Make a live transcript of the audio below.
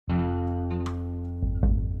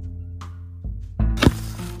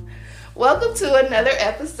Welcome to another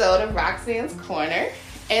episode of Roxanne's Corner.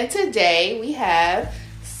 And today we have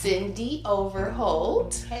Cindy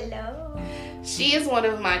Overholt. Hello. She is one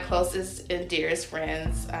of my closest and dearest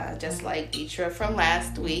friends, just like Deetra from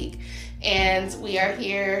last week. And we are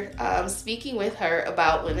here speaking with her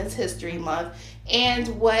about Women's History Month and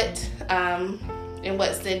what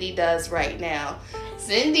Cindy does right now.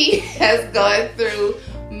 Cindy has gone through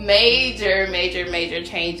major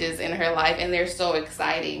changes in her life, and they're so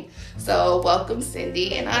exciting. So welcome,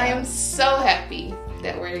 Cindy, and I am so happy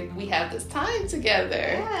that we have this time together.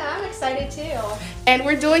 Yeah, I'm excited too. And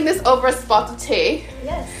we're doing this over a spot of tea.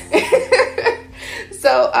 Yes.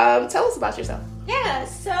 So tell us about yourself. Yeah,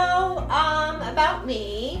 so about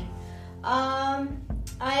me, I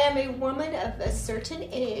am a woman of a certain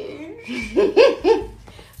age,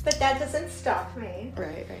 but that doesn't stop me.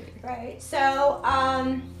 Right. So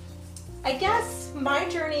I guess my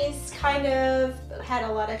journey's kind of had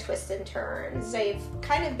a lot of twists and turns. I've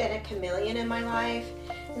kind of been a chameleon in my life,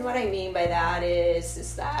 and what I mean by that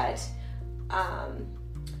is that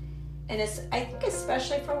and I think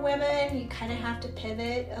especially for women, you kind of have to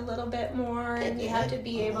pivot a little bit more, and you have to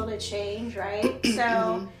be able to change, right?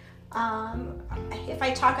 So if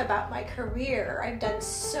I talk about my career, I've done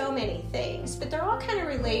so many things, but they're all kind of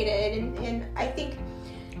related, and I think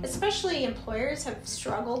especially employers have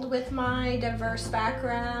struggled with my diverse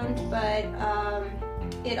background, but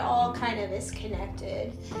it all kind of is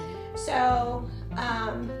connected. So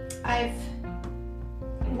I've,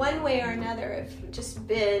 one way or another, I've just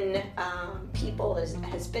been, people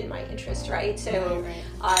has been my interest, right? So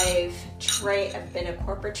I've been a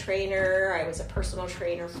corporate trainer. I was a personal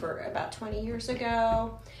trainer for about 20 years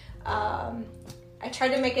ago. I tried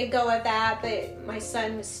to make a go at that, but my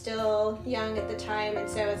son was still young at the time, and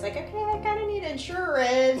so it's like, okay, I kind of need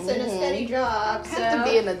insurance and a steady job. You have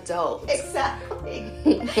to be an adult. Exactly.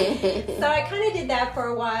 So I kind of did that for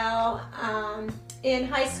a while. In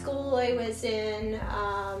high school, I was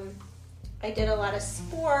I did a lot of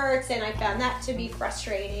sports, and I found that to be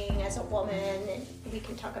frustrating as a woman, and we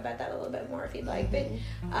can talk about that a little bit more if you'd like, but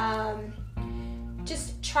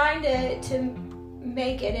just trying to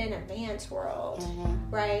make it in a man's world,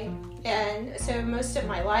 right? And so most of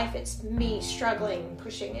my life, it's me struggling,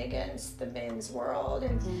 pushing against the men's world,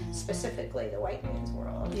 and specifically the white man's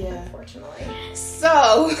world, unfortunately.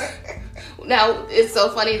 So, now, it's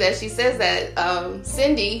so funny that she says that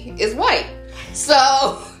Cindy is white.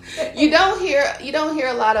 So, you don't hear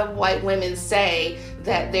a lot of white women say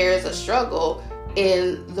that there is a struggle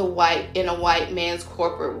in a white man's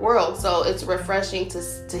corporate world. So it's refreshing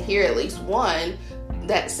to hear at least one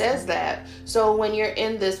that says that. So when you're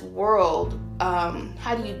in this world,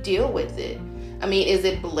 how do you deal with it? I mean, is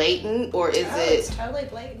it blatant, or is it? It's totally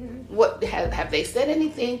blatant. What have they said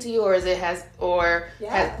anything to you, or has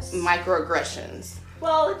microaggressions?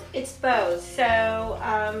 Well, it's both. So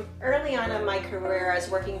early on in my career, I was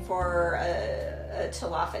working for a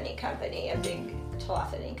telephony company, a big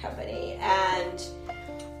telephony company, and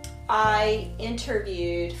I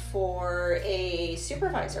interviewed for a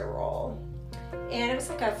supervisor role, and it was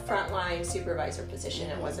like a frontline supervisor position.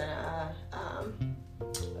 It wasn't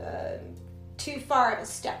too far of a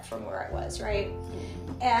step from where I was, right?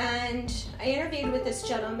 And I interviewed with this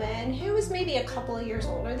gentleman who was maybe a couple of years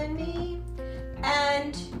older than me,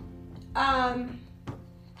 and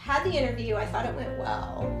had the interview. I thought it went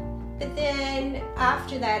well, but then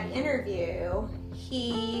after that interview,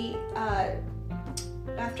 he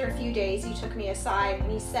after a few days, he took me aside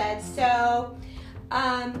and he said, so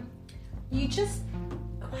you just,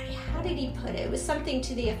 how did he put it? It was something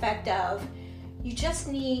to the effect of,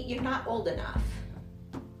 you're not old enough.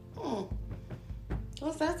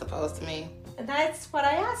 What's that supposed to mean? And that's what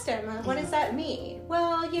I asked him. What does that mean?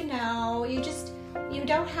 Well, you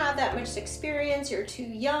don't have that much experience. You're too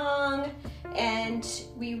young. And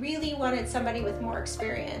we really wanted somebody with more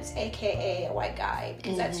experience, aka a white guy,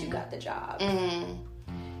 because that's who got the job.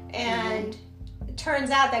 And it turns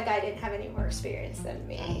out that guy didn't have any more experience than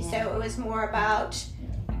me. So it was more about,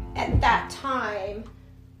 at that time,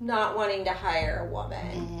 not wanting to hire a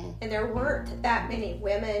woman. And there weren't that many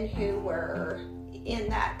women who were in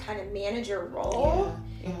that kind of manager role.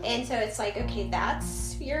 And so it's like, okay,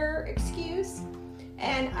 that's your excuse.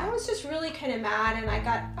 And I was just really kind of mad, and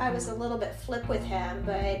I was a little bit flip with him,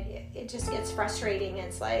 but it just gets frustrating.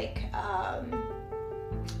 It's like,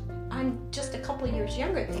 I'm just a couple of years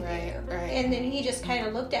younger than you. Right. And then he just kind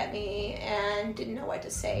of looked at me and didn't know what to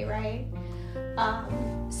say, right?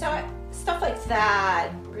 Stuff like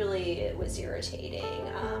that really was irritating.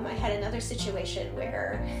 I had another situation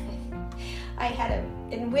where I had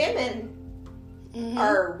and women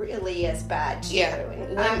are really as bad too. Yeah.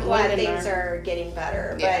 And I'm glad things are getting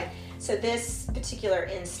better. Yeah. But so this particular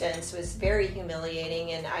instance was very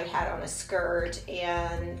humiliating, and I had on a skirt,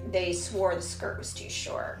 and they swore the skirt was too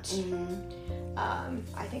short.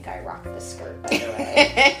 I think I rocked the skirt, by the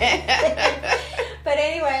way. But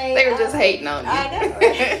anyway. They were just hating on you. I know,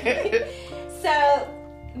 right? So,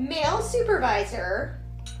 male supervisor,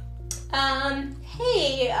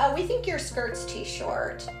 hey, we think your skirt's too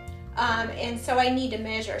short. And so I need to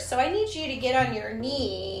measure. So I need you to get on your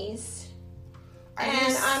knees.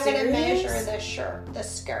 And I'm going to measure the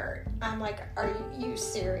skirt. I'm like, are you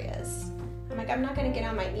serious? I'm like, I'm not going to get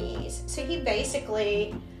on my knees. So he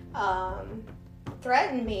basically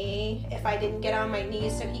threatened me if I didn't get on my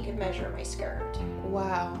knees so he could measure my skirt.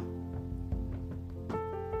 Wow.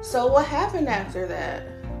 So what happened after that?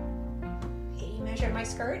 He measured my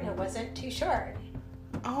skirt and it wasn't too short.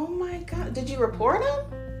 Oh my God. Did you report him?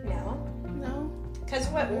 No. Because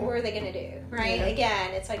what were they going to do, right? Yeah.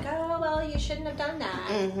 Again, it's like, oh, well, you shouldn't have done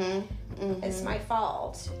that. It's my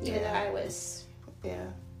fault, even though I was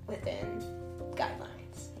within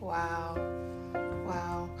guidelines.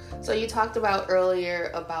 Wow. So you talked about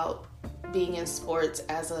earlier about being in sports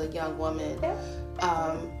as a young woman.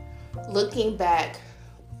 Yeah. Looking back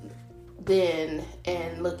then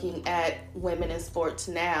and looking at women in sports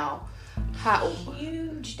now, how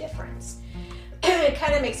huge difference. It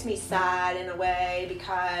kind of makes me sad in a way,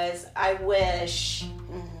 because I wish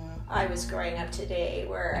I was growing up today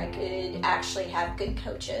where I could actually have good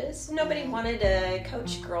coaches. Nobody wanted to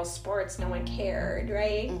coach girls' sports. No one cared,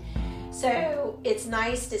 right? So it's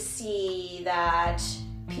nice to see that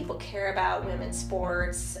people care about women's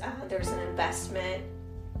sports. There's an investment,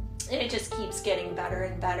 and it just keeps getting better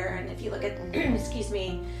and better. And if you look at,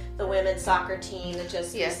 the women's soccer team that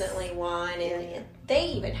just recently won, and they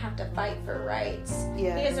even have to fight for rights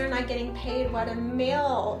because they're not getting paid what a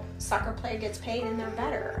male soccer player gets paid, and they're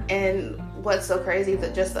better. And what's so crazy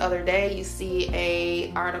that just the other day you see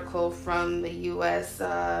a article from the U.S.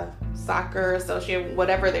 Soccer Association,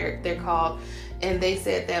 whatever they're called, and they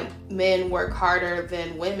said that men work harder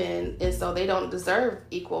than women, and so they don't deserve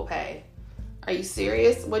equal pay. Are you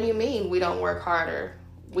serious? What do you mean we don't work harder?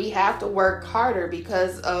 We have to work harder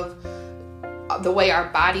because of the way our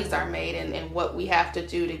bodies are made and what we have to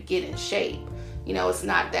do to get in shape. You know, it's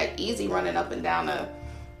not that easy running up and down a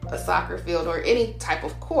soccer field or any type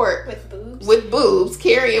of court with boobs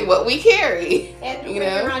carrying what we carry. And when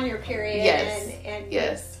you're on your period and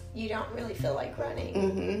you don't really feel like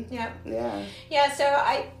running. Yeah,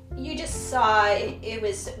 so you just saw it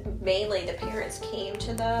was mainly the parents came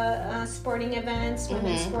to the sporting events,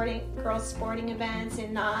 girls sporting events,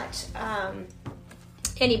 and not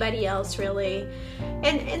anybody else really.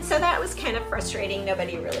 And so that was kind of frustrating.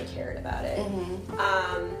 Nobody really cared about it.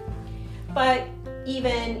 But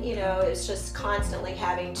even, it's just constantly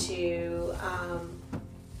having to,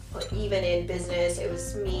 even in business, it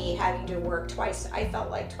was me having to work twice. I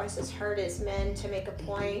felt like twice as hard as men to make a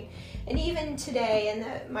point. And even today,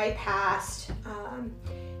 in my past,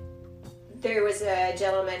 there was a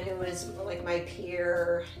gentleman who was like my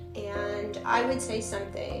peer, and I would say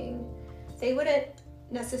something. They wouldn't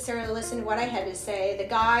necessarily listen to what I had to say. The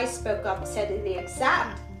guy spoke up and said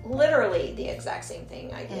literally the exact same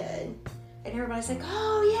thing I did. And everybody's like,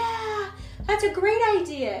 oh yeah, that's a great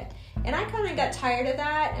idea. And I kind of got tired of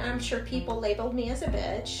that, and I'm sure people labeled me as a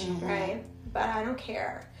bitch, right? But I don't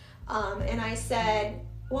care. And I said,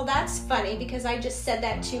 well, that's funny because I just said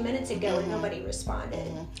that 2 minutes ago and nobody responded.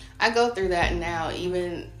 I go through that now,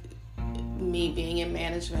 even me being in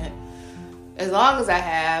management. As long as I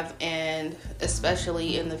have, and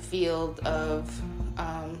especially in the field of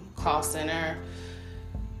call center,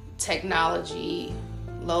 technology,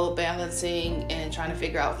 load balancing, and trying to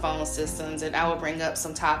figure out phone systems, and I would bring up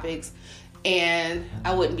some topics and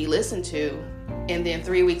I wouldn't be listened to, and then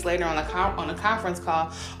 3 weeks later on a conference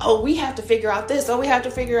call, oh, we have to figure out this, oh, we have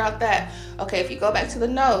to figure out that. Okay, if you go back to the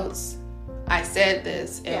notes, I said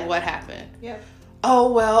this, and what happened?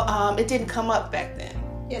 Oh, well, it didn't come up back then.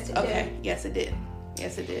 Yes, it did.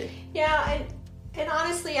 Yes, it did. Yeah, and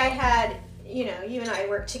honestly, I had, you and I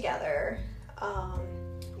worked together,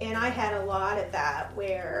 and I had a lot of that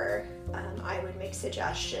where I would make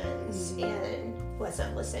suggestions and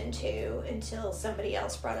wasn't listened to until somebody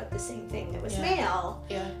else brought up the same thing that was male.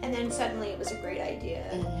 And then suddenly it was a great idea.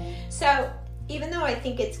 So even though I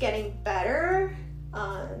think it's getting better,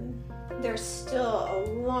 there's still a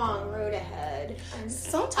long road ahead. And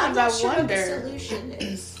sometimes I'm not I sure wonder what the solution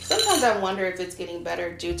is. Sometimes I wonder if it's getting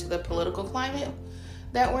better due to the political climate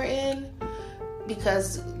that we're in,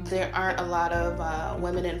 because there aren't a lot of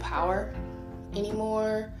women in power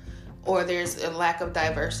anymore, or there's a lack of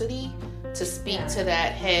diversity to speak to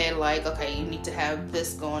that head, like, okay, you need to have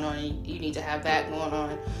this going on, you need to have that going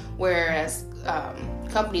on. Whereas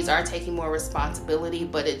companies are taking more responsibility,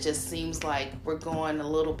 but it just seems like we're going a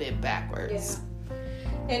little bit backwards.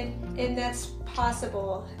 Yeah. And that's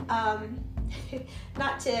possible.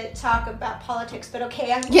 Not to talk about politics, but okay.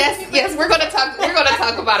 Yes, we're gonna talk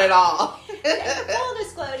about it all. Full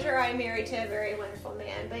disclosure, I'm married to a very wonderful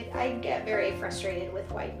man, but I get very frustrated with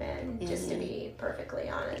white men, just to be perfectly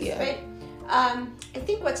honest. Yeah. But I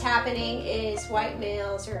think what's happening is white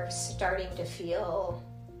males are starting to feel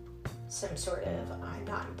some sort of I'm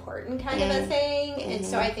not important kind of a thing, and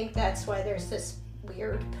so I think that's why there's this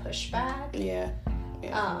weird pushback. Yeah.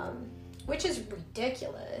 Which is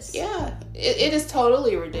ridiculous. Yeah, it is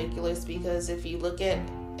totally ridiculous, because if you look at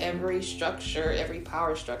every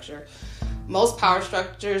power structure, most power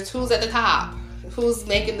structures, who's at the top? Who's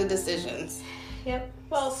making the decisions? Yep.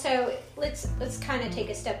 Well, so let's kind of take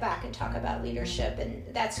a step back and talk about leadership, and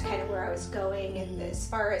that's kind of where I was going. And as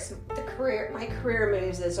far as my career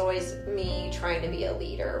moves is always me trying to be a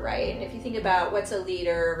leader, right? And if you think about what's a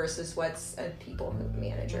leader versus what's a people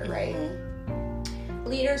manager, right?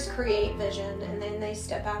 Leaders create vision, and then they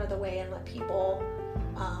step out of the way and let people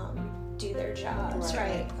do their jobs,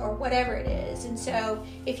 right? Or whatever it is. And so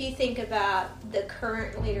if you think about the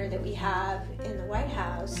current leader that we have in the White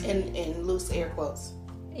House... In loose air quotes.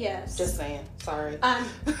 Yes. Just saying. Sorry.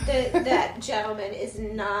 That gentleman is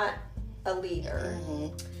not a leader.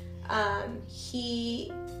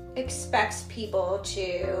 He expects people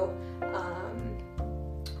to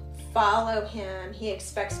follow him. He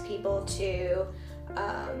expects people to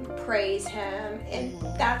praise him, and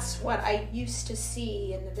that's what I used to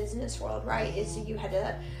see in the business world, right? Is you had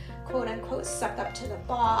to quote unquote suck up to the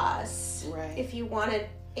boss, right, if you wanted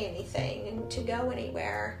anything and to go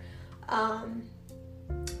anywhere,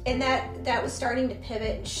 and that was starting to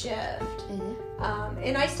pivot and shift,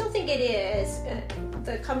 and I still think it is.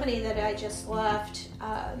 The company that I just left,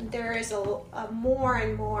 there is a more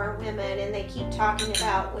and more women, and they keep talking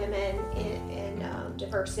about women in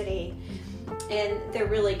diversity. And they're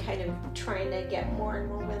really kind of trying to get more and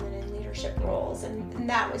more women in leadership roles, and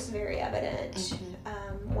that was very evident.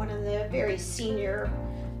 One of the very senior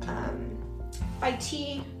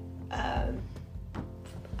IT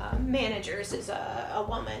managers is a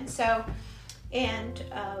woman, so, and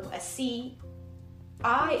a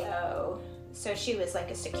CIO, so she was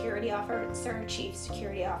like a security officer, chief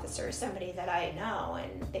security officer, somebody that I know,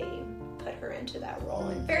 and they put her into that role,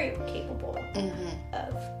 and very capable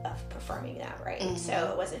of performing that, right?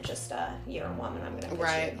 So it wasn't just you're a woman, I'm going to put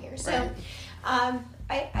you in here. So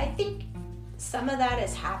I think some of that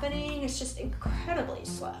is happening. It's just incredibly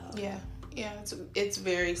slow. Yeah, it's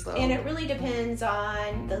very slow, and it really depends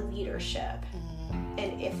on the leadership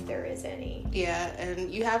and if there is any. Yeah,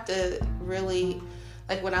 and you have to really,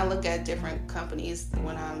 like, when I look at different companies,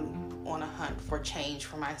 when I'm on a hunt for change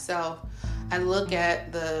for myself, I look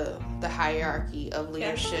at the hierarchy of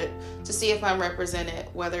leadership to see if I'm represented,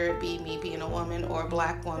 whether it be me being a woman or a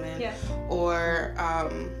black woman, or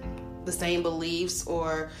the same beliefs,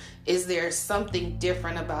 or is there something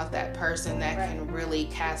different about that person that can really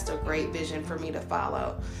cast a great vision for me to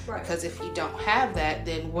follow? Because if you don't have that,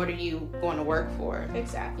 then what are you going to work for?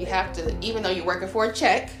 Exactly. You have to, even though you're working for a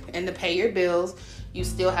check and to pay your bills, you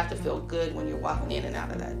still have to feel good when you're walking in and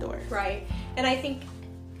out of that door. Right. And I think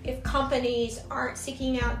if companies aren't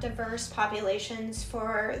seeking out diverse populations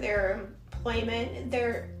for their employment,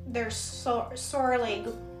 they're sorely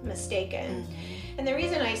mistaken. And the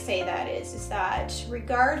reason I say that is that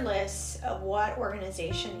regardless of what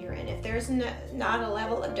organization you're in, if there's not a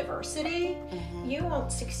level of diversity, you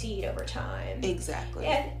won't succeed over time. Exactly.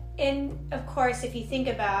 And of course, if you think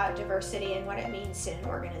about diversity and what it means in an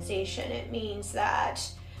organization, it means that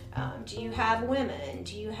do you have women?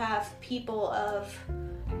 Do you have people of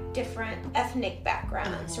different ethnic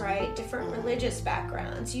backgrounds, right? Different religious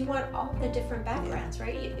backgrounds. You want all the different backgrounds,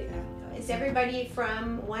 right? Is everybody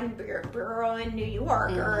from one borough in New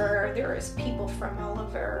York, or there's people from all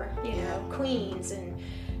over, Queens, and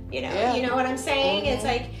you know what I'm saying? It's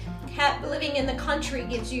like living in the country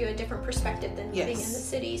gives you a different perspective than living in the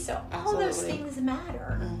city. So all those things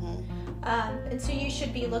matter. And so you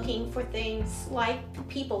should be looking for things like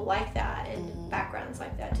people like that and backgrounds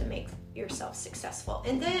like that to make yourself successful.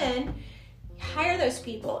 And then hire those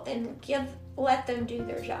people and let them do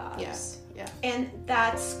their jobs. Yes. Yeah. And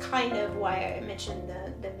that's kind of why I mentioned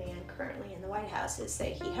the man currently in the White House, is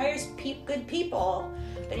that he hires good people,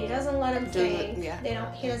 but he doesn't let them think.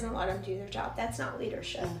 He doesn't let them do their job. That's not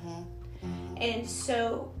leadership. And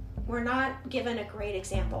so we're not given a great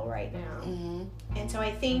example right now. And so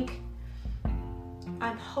I think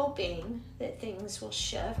I'm hoping that things will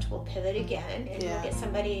shift, will pivot again, and we'll get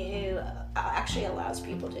somebody who actually allows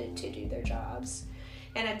people to do their jobs.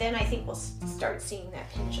 And then I think we'll start seeing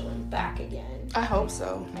that pendulum back again. I hope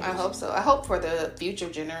so. I hope for the future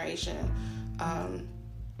generation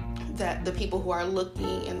that the people who are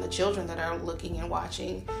looking and the children that are looking and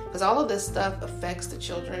watching, because all of this stuff affects the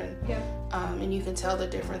children. Yeah. And you can tell the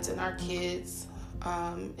difference in our kids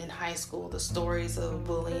in high school, the stories of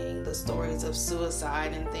bullying, the stories of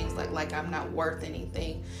suicide and things like I'm not worth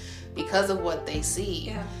anything because of what they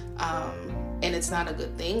see. Yeah. And it's not a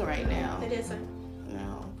good thing right now. It isn't.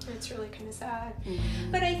 No. It's really kind of sad.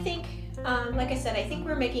 Mm-hmm. But I think, like I said, I think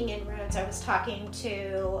we're making inroads. I was talking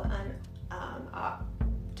to an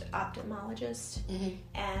ophthalmologist,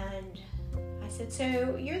 and I said,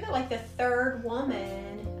 so you're the third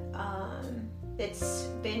woman that's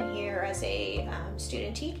been here as a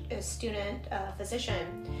student physician.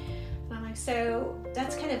 And I'm like, so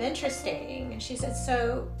that's kind of interesting. And she said,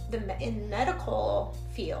 so in medical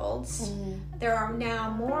fields, there are now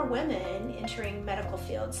more women entering medical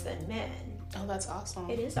fields than men. Oh, that's awesome.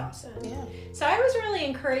 It is awesome. Yeah. So I was really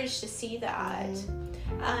encouraged to see that.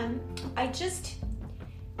 I just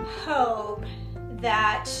hope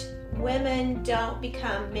that women don't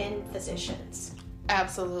become men physicians.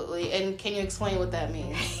 Absolutely. And can you explain what that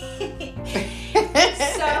means?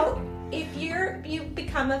 So if you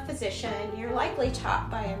become a physician, you're likely taught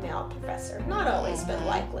by a male professor. Not always, but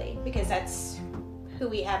likely, because that's who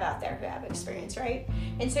we have out there who have experience, right?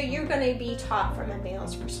 And so you're going to be taught from a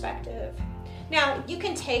male's perspective. Now, you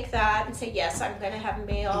can take that and say, yes, I'm going to have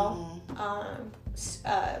male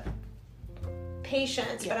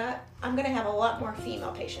patients, but I'm going to have a lot more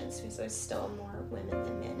female patients because there's still more women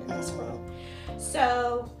than men in this world.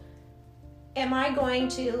 So am I going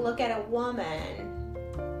to look at a woman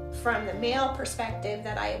from the male perspective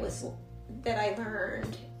that I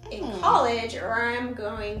learned in college, or I'm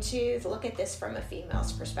going to look at this from a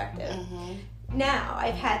female's perspective? Now,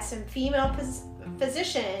 I've had some female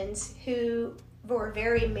physicians who were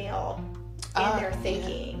very male in their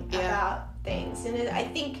thinking about things. And I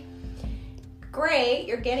think, great,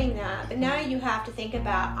 you're getting that. But now you have to think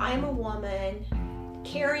about, I'm a woman,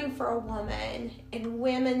 caring for a woman, and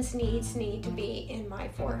women's needs need to be in my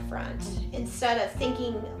forefront. Instead of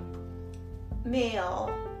thinking male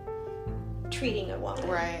treating a woman.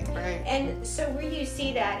 Right. And so where you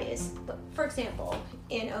see that is, for example,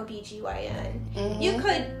 in OBGYN,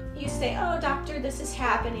 you say, oh, doctor, this is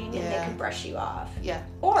happening, and they can brush you off. Yeah.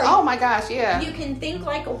 Or, oh my gosh, yeah. You can think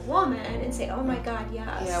like a woman and say, oh my God,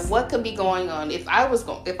 yes. Yeah, what could be going on if I were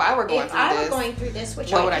going through this,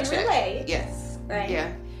 which what I can relate. Yes. Right?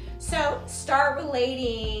 Yeah. So start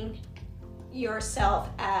relating yourself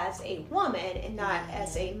as a woman and not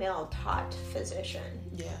as a male-taught physician.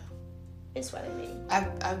 Yeah. Is what I mean.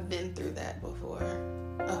 I've been through that before.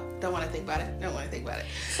 Oh, don't want to think about it.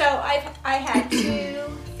 So I had two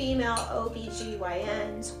female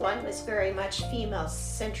OBGYNs. One was very much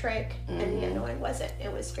female-centric, and the other one wasn't.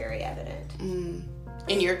 It was very evident.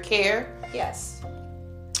 In your care? Yes.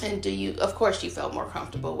 And of course you felt more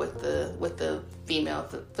comfortable with the female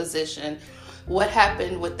physician. What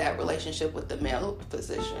happened with that relationship with the male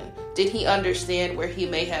physician? Did he understand where he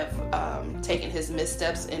may have taken his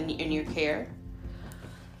missteps in your care?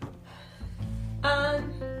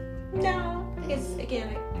 No, because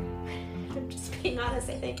again, I'm just being honest.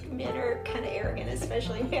 I think men are kind of arrogant,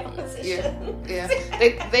 especially male physicians. Yeah.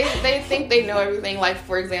 They think they know everything. Like,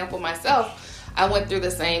 for example, myself, I went through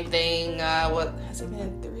the same thing. What has it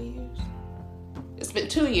been? 3 years? It's been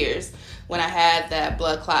 2 years. When I had that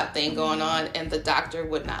blood clot thing going on, and the doctor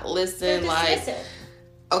would not listen. Like,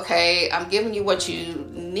 okay, I'm giving you what you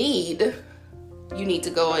need. You need to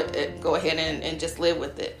go ahead and just live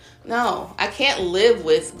with it. No, I can't live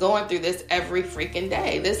with going through this every freaking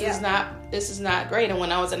day. This is not great. And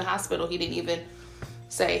when I was in the hospital, he didn't even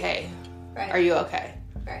say, "Hey, are you okay?"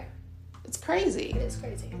 Right. It's crazy. It is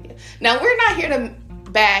crazy. Now, we're not here to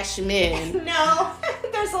bash men. No,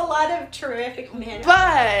 there's a lot of terrific men.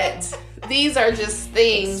 But these are just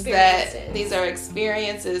things these are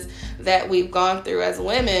experiences that we've gone through as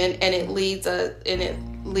women, and it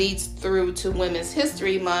leads through to Women's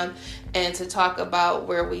History Month, and to talk about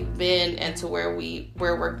where we've been and to where we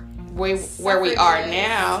are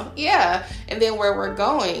now. Yeah, and then where we're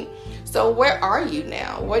going. So where are you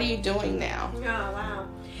now? What are you doing now? Oh, wow.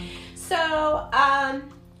 So,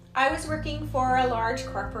 I was working for a large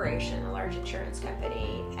corporation, a large insurance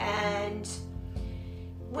company, and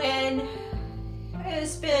when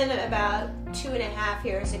it's been about 2.5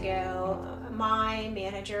 years ago, my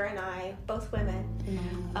manager and I, both women,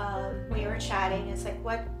 we were chatting. It's like,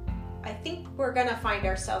 what I think we're going to find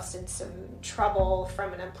ourselves in some trouble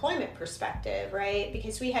from an employment perspective, right?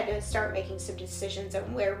 Because we had to start making some decisions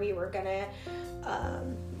on where we were going to,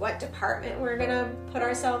 what department we're going to put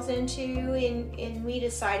ourselves into, and we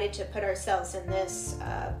decided to put ourselves in this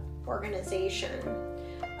organization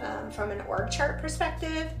from an org chart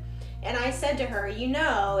perspective. And I said to her,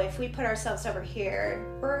 if we put ourselves over here,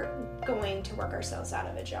 we're going to work ourselves out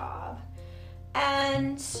of a job.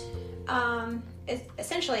 And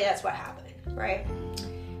essentially that's what happened, right?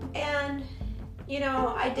 And,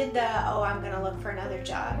 I did the, I'm going to look for another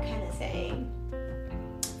job kind of thing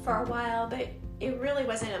for a while, but it really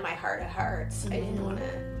wasn't in my heart of hearts. I didn't want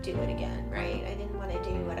to do it again, right? I didn't want to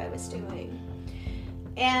do what I was doing.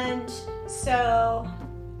 And so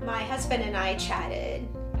my husband and I chatted,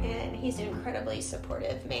 and he's an incredibly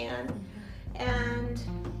supportive man. And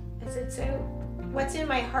I said, so what's in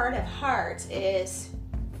my heart of hearts is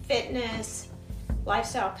fitness,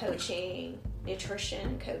 lifestyle coaching,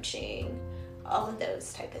 nutrition coaching, all of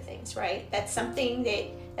those type of things, right? That's something that,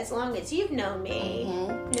 as long as you've known me,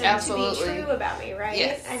 know to be true about me, right?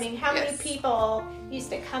 Yes. I mean, how many people used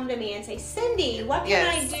to come to me and say, Cindy, what can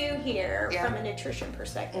I do here from a nutrition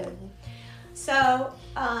perspective? So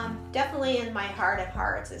definitely in my heart of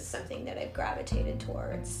hearts is something that I've gravitated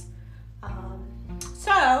towards.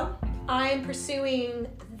 So I'm pursuing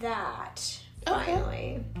that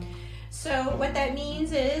finally. So what that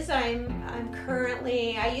means is I'm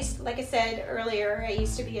currently, like I said earlier, I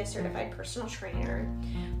used to be a certified personal trainer.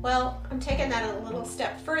 Well, I'm taking that a little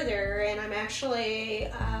step further, and I'm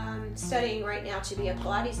actually studying right now to be a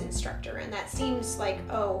Pilates instructor. And that seems like,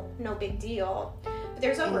 no big deal. But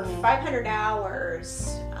there's over 500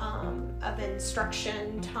 hours of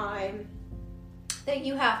instruction time that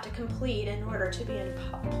you have to complete in order to be a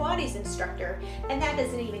Pilates instructor, and that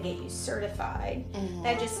doesn't even get you certified.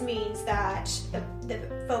 That just means that the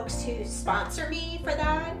folks who sponsor me for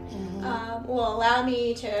that will allow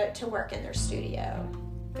me to work in their studio,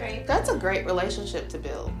 right? That's a great relationship to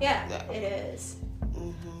build. Yeah, it is.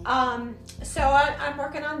 So I'm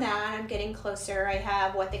working on that. I'm getting closer. I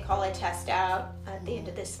have what they call a test out at the end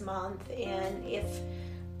of this month, and if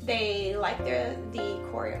they like the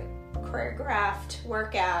choreographed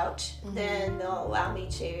workout, then they'll allow me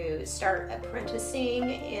to start apprenticing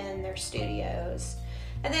in their studios,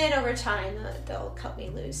 and then over time they'll cut me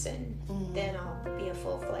loose, and then I'll be a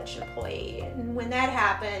full-fledged employee. And when that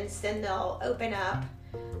happens, then they'll open up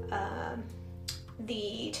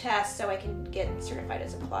the test so I can get certified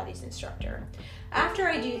as a Pilates instructor. After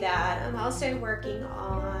I do that, I'm also working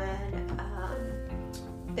on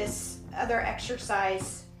this other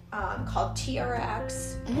exercise called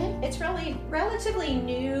TRX. It's really relatively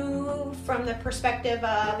new from the perspective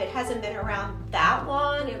of it hasn't been around that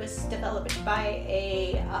long. It was developed by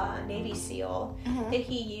a Navy SEAL that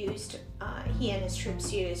he and his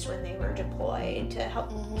troops used when they were deployed to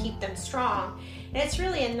help keep them strong. And it's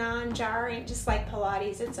really a non-jarring, just like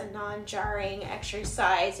Pilates, it's a non-jarring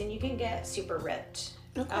exercise, and you can get super ripped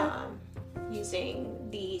using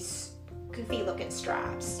these goofy looking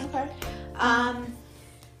straps.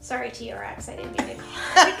 Sorry, TRX, I didn't mean to call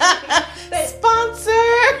it. But, sponsor!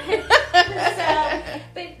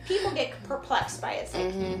 But people get perplexed by it. It's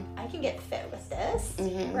like, I can get fit with this,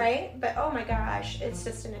 right? But oh my gosh, it's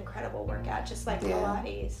just an incredible workout, just like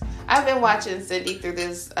Pilates. I've been watching Cindy through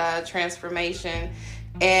this transformation,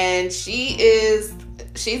 and she's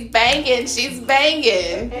banging.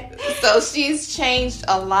 So she's changed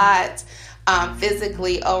a lot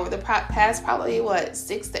physically over the past probably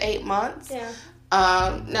 6 to 8 months. Yeah.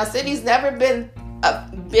 Now Cindy's never been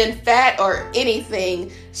fat or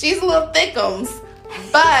anything. She's a little thickums,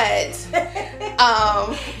 but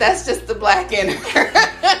that's just the black in her.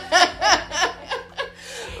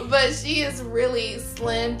 But she is really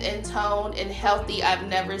slimmed and toned and healthy. I've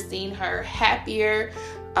never seen her happier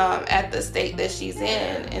at the state that she's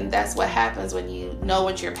in, and that's what happens when you know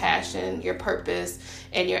what your passion, your purpose,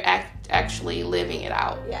 and you're actually living it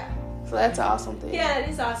out. Yeah. So that's an awesome thing. Yeah, it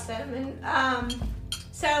is awesome. And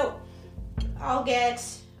so I'll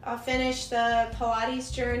finish the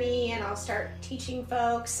Pilates journey, and I'll start teaching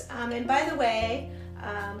folks. And by the way,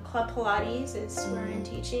 Club Pilates is where I'm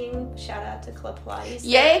teaching. Shout out to Club Pilates.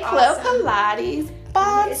 Yay, Club Pilates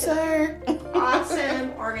sponsor.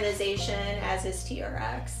 Awesome organization, as is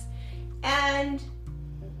TRX. And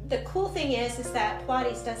the cool thing is that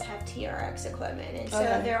Pilates does have TRX equipment, and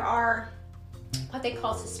so there are what they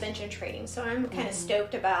call suspension training. So I'm kind of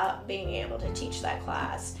stoked about being able to teach that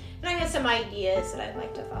class. And I have some ideas that I'd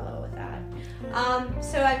like to follow with that.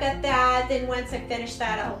 So I've got that. Then once I finish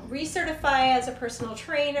that, I'll recertify as a personal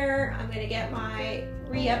trainer. I'm going to get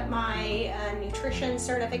re-up my nutrition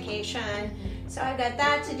certification. So I've got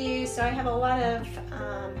that to do. So I have a lot of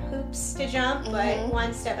hoops to jump, but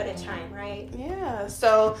one step at a time, right? Yeah.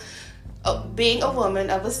 So being a woman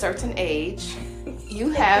of a certain age,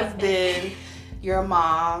 you have been... You're a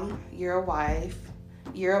mom, you're a wife,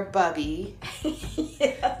 you're a bubby.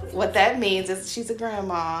 What that means is she's a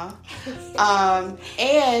grandma.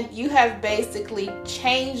 And you have basically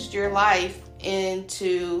changed your life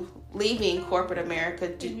into leaving corporate America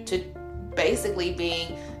to basically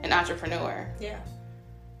being an entrepreneur. Yeah.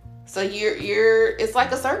 So it's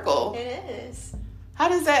like a circle. It is. How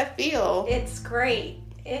does that feel? It's great.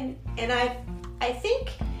 And I think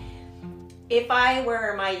if I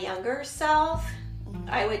were my younger self,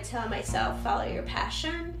 I would tell myself, follow your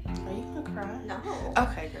passion. Are you going to cry? No.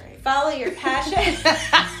 Okay, great. Follow your passion.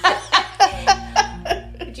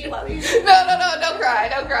 Would you love me? No, don't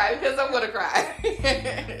cry, because I'm going to cry.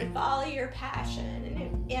 Follow your passion.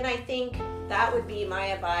 And I think that would be my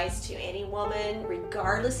advice to any woman,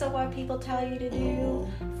 regardless of what people tell you to do.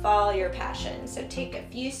 Follow your passion. So take a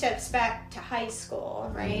few steps back to high school,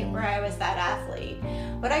 right, where I was that athlete.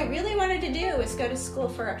 What I really wanted to do was go to school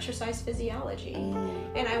for exercise physiology.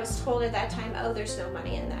 And I was told at that time, oh, there's no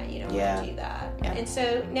money in that. You don't want to do that. Yeah. And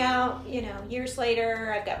so now, years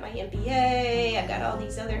later, I've got my MBA. I've got all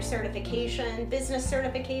these other business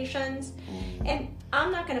certifications. And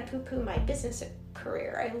I'm not going to poo-poo my business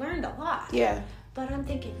career. I learned a lot. Yeah. But I'm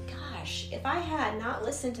thinking, gosh, if I had not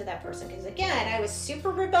listened to that person, because again, I was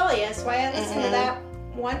super rebellious. Why I listened to that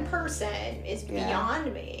one person is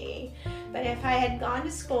beyond me. But if I had gone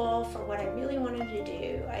to school for what I really wanted to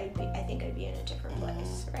do, I think I'd be in a different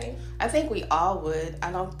place, right? I think we all would.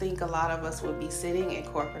 I don't think a lot of us would be sitting in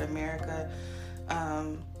corporate America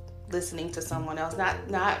listening to someone else,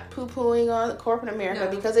 not poo-pooing on corporate America,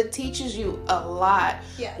 because it teaches you a lot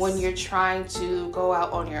when you're trying to go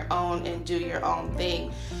out on your own and do your own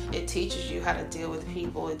thing. It teaches you how to deal with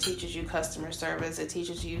people. It teaches you customer service. It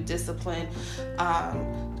teaches you discipline,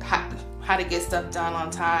 how to get stuff done on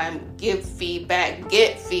time, get feedback,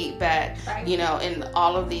 right. And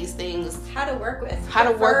all of these things. How to work with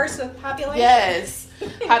population. Yes.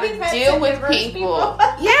 How to deal with people.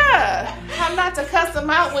 Yeah. How not to cuss them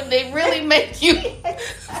out when they really make you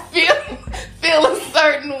feel a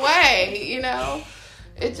certain way,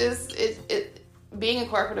 It being in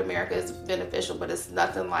corporate America is beneficial, but it's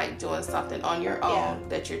nothing like doing something on your own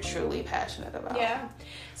that you're truly passionate about. Yeah.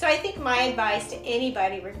 So I think my advice to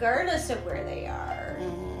anybody, regardless of where they are,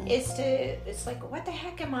 it's like, what the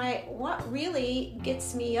heck what really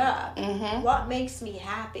gets me up? What makes me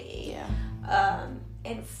happy? Yeah.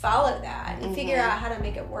 And follow that and figure out how to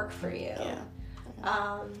make it work for you. Yeah.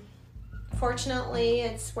 Fortunately,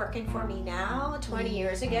 it's working for me now. 20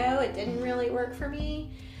 years ago, it didn't really work for me.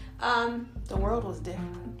 The world was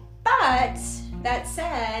different. But that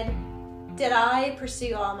said, did I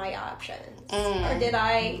pursue all my options? Or did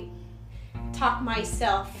I talk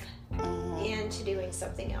myself into doing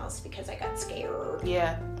something else because I got scared?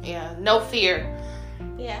 Yeah. No fear.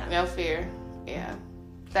 Yeah. No fear. Yeah.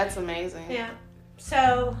 That's amazing. Yeah.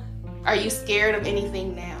 So. Are you scared of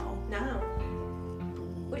anything now? No.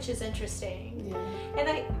 Which is interesting. Yeah.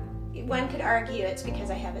 And one could argue it's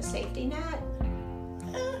because I have a safety net.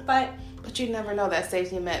 But you never know, that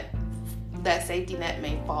safety net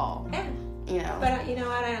may fall. Yeah. But you know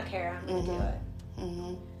what? I don't care. I'm going to do it.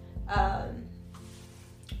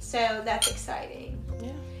 So that's exciting.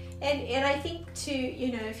 Yeah. And I think too,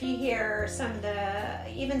 if you hear some of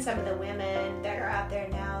the women that are out there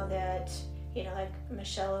now that, like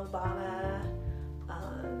Michelle Obama,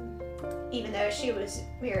 even though she was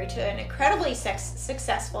married to an incredibly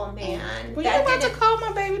successful man. Were you about to call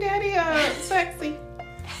my baby daddy sexy?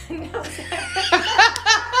 No.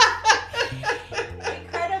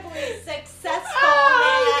 Incredibly successful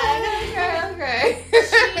man. Okay. She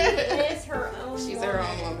is her own She's woman. her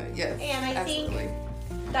own woman, yes. And I think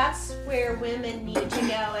that's where women need to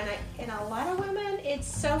go. And a lot of women, it's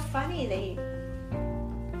so funny,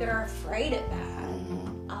 they're afraid of that.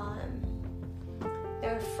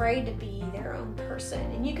 They're afraid to be their own person.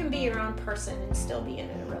 And you can be your own person and still be in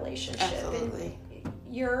a relationship. Absolutely. And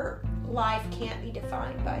your life can't be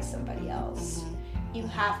defined by somebody else. You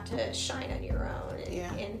have to shine on your own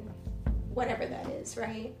and whatever that is,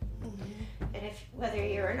 right? And whether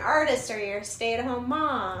you're an artist or you're a stay-at-home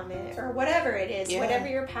mom or whatever it is, whatever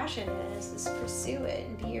your passion is pursue it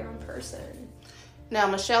and be your own person. Now,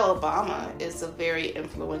 Michelle Obama is a very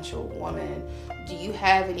influential woman. Do you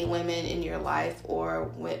have any women in your life or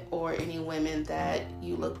any women that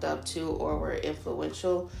you looked up to or were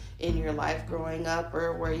influential in your life growing up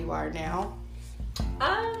or where you are now?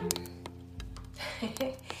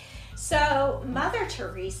 So Mother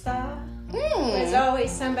Teresa was always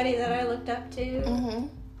somebody that I looked up to,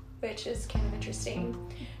 which is kind of interesting.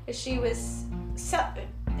 She was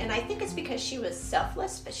and I think it's because she was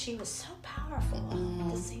selfless, but she was so powerful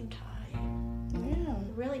at the same time. Yeah.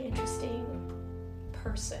 Really interesting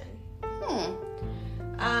person.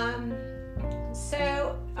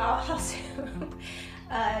 So also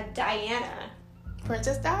Diana.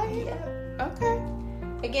 Princess Di? Yeah. Okay.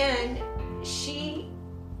 Again, she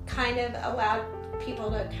kind of allowed people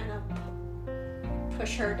to kind of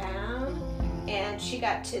push her down, and she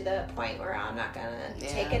got to the point where I'm not gonna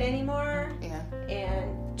take it anymore. Yeah.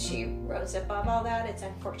 And she rose above all that. It's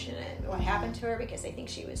unfortunate what happened to her because I think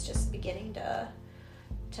she was just beginning to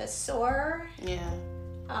soar. Yeah.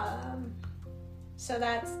 So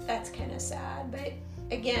that's kind of sad. But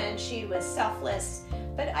again, she was selfless.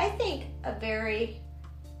 But I think a very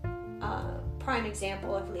prime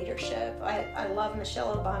example of leadership. I love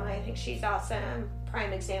Michelle Obama. I think she's awesome.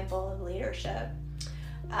 Prime example of leadership.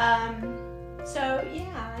 So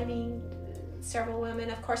yeah, I mean, several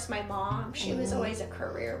women. Of course, my mom. She was always a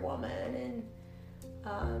career woman,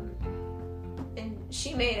 and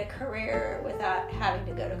she made a career without having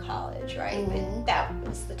to go to college, right? But that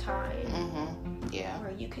was the time. Yeah.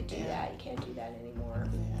 Where you could do that. You can't do that anymore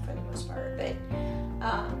for the most part. But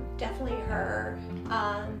definitely her.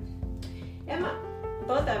 And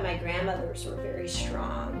both of my grandmothers were very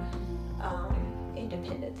strong,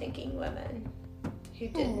 independent thinking women who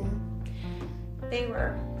didn't. They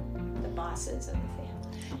were the bosses of the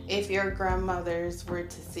family. If your grandmothers were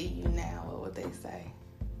to see you now, what would they say?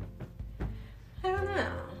 I don't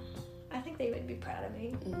know. I think they would be proud of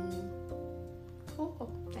me. Cool.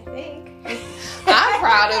 I think. I'm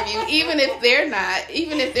proud of you, even if they're not.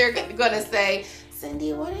 Even if they're going to say,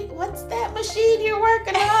 Cindy, what's that machine you're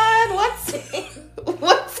working on? What's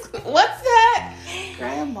that?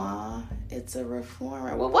 Grandma, it's a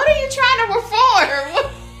reformer. Well, what are you trying to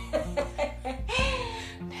reform?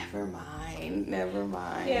 Never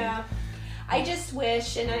mind. Yeah. I just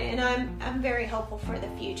wish, and I'm very hopeful for the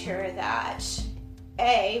future that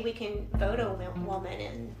we can vote a woman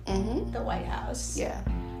in the White House. Yeah.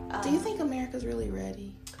 Do you think America's really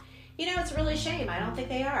ready? You know, it's really a shame. I don't think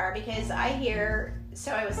they are, because I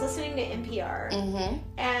was listening to NPR,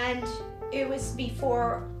 and it was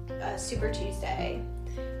before Super Tuesday,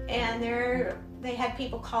 and they had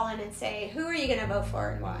people call in and say, who are you going to vote for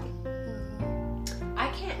and why? I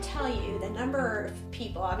can't tell you the number of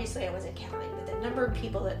people, obviously I wasn't counting, but the number of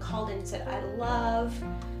people that called in and said, I love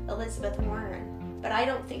Elizabeth Warren, but I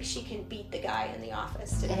don't think she can beat the guy in the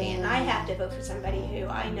office today, and I have to vote for somebody who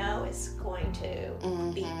I know is going to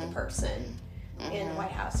beat the person in the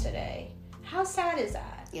White House today. How sad is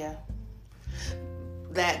that? Yeah.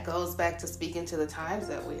 That goes back to speaking to the times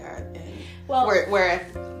that we are in, well, where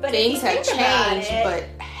things have changed, but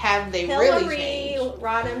have they really changed? Hillary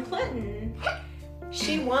Rodham Clinton,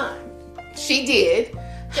 she won. She did.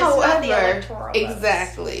 However, the electoral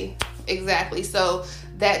exactly. So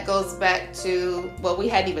that goes back to, well, we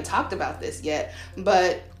hadn't even talked about this yet,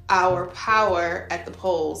 but our power at the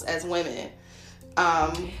polls as women.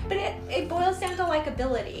 But it boils down to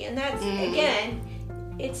likability, and that's again,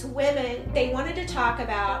 it's women. They wanted to talk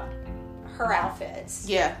about her outfits.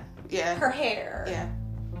 Yeah. Her hair. Yeah.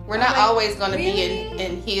 We're not always going to be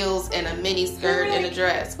in heels and a mini skirt and a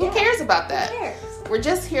dress. Who cares about that? Who cares? We're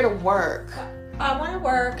just here to work. I want to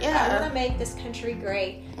work. Yeah. I want to make this country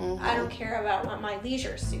great. I don't care about what my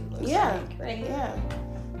leisure suit looks like, right? Yeah.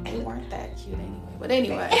 We weren't that cute anyway. But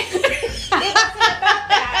anyway. It wasn't about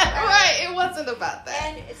that, right? It wasn't about that.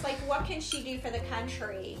 And it's like, what can she do for the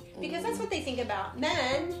country? Because that's what they think about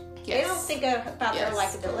men. Yes. They don't think about their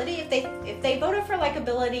likability. If they voted for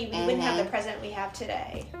likability, we wouldn't have the president we have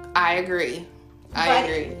today. I agree. I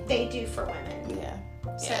agree. They do for women. Yeah.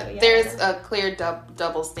 So, yeah. There's a clear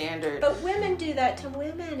double standard. But women do that to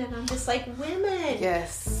women, and I'm just like, women,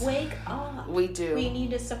 yes, wake up. We do. We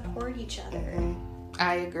need to support each other.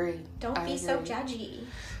 I agree. Don't be so judgy.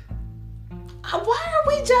 Why are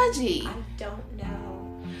we judgy? I don't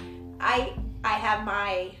know. I have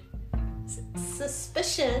my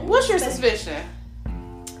suspicion. What's your suspicion?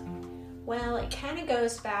 Well, it kind of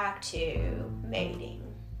goes back to mating.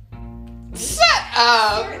 Shut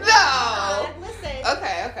up! No. Listen.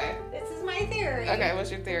 Okay. This is my theory. Okay, what's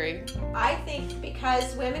your theory? I think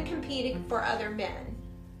because women competed for other men,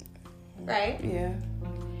 right? Yeah.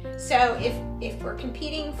 So if we're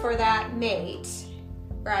competing for that mate,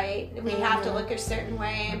 right, we have to look a certain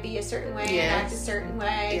way and be a certain way and act a certain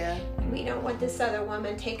way. Yeah. And we don't want this other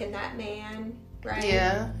woman taking that man, right?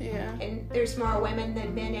 Yeah. And there's more women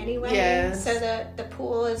than men anyway. Yes. So the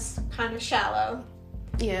pool is kind of shallow.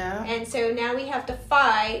 Yeah. And so now we have to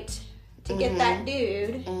fight to get that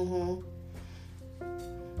dude. Mm-hmm.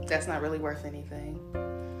 That's not really worth anything.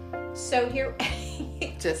 So here,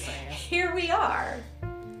 Just saying. here we are.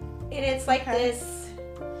 And it's like this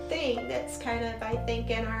thing that's kind of, I think,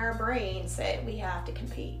 in our brains that we have to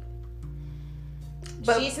compete.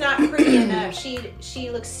 But she's not pretty enough. She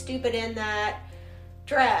looks stupid in that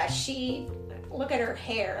dress. Look at her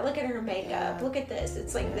hair. Look at her makeup. Look at this.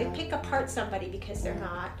 It's like they pick apart somebody because they're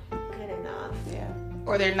not good enough. Yeah.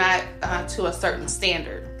 Or they're not to a certain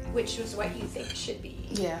standard. Which was what you think it should be.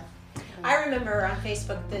 Yeah. I remember on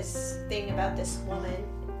Facebook this thing about this woman,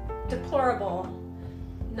 deplorable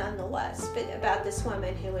nonetheless, but about this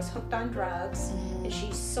woman who was hooked on drugs, and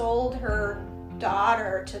she sold her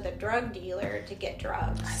daughter to the drug dealer to get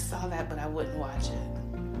drugs. I saw that, but I wouldn't watch it.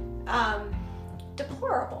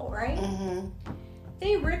 Deplorable, right? Mm-hmm.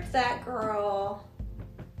 They ripped that girl.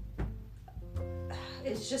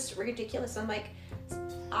 It's just ridiculous. I'm like,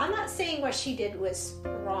 I'm not saying what she did was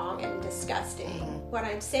wrong and disgusting. What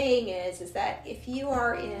I'm saying is that if you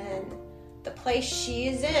are in the place she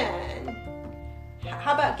is in,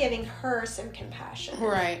 how about giving her some compassion?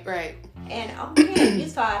 Right. And okay, you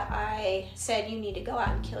thought I said you need to go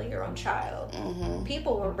out and kill your own child.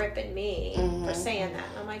 People were ripping me for saying that.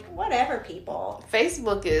 And I'm like, whatever, people.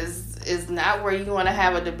 Facebook is not where you want to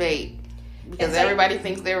have a debate. Because It's like, everybody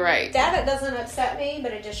thinks they're right. That doesn't upset me,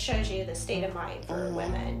 but it just shows you the state of mind for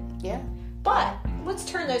women. Yeah. But let's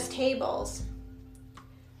turn those tables.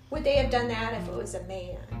 Would they have done that if it was a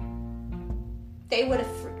man? They would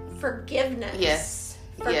have forgiveness. Yes.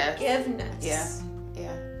 Forgiveness.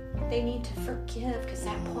 Yeah. They need to forgive because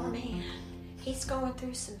that poor man, he's going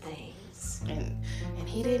through some things. And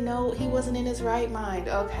he didn't know, he wasn't in his right mind.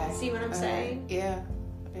 Okay. See what I'm saying? Yeah.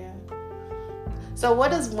 So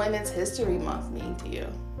what does Women's History Month mean to you?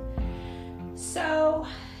 So,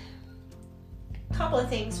 a couple of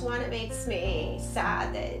things. One, it makes me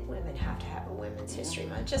sad that women have to have a Women's History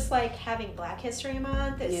Month. Just like having Black History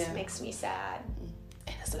Month, this makes me sad.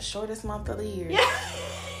 And it's the shortest month of the year. Yeah.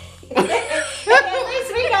 At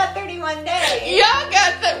least we got 31 days. Y'all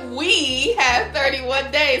got that. We have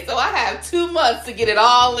 31 days, so I have 2 months to get it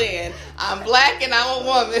all in. I'm Black and I'm a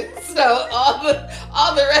woman, so all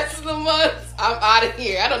the rest of the months, I'm out of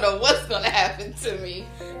here. I don't know what's going to happen to me.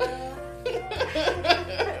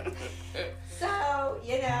 So,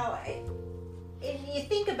 and you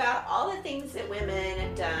think about all the things that women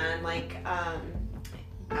have done, like,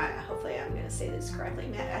 hopefully I'm going to say this correctly.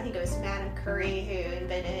 I think it was Madame Curie who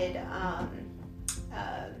invented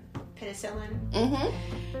penicillin.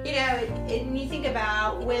 And you think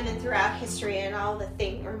about women throughout history and all the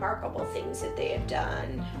remarkable things that they have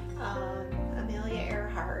done. Amelia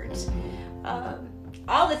Earhart.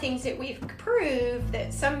 All the things that we've proved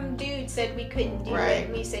that some dude said we couldn't do it,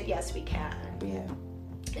 and we said yes we can. Yeah.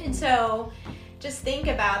 And so just think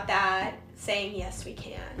about that, saying yes we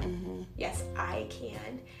can. Yes, I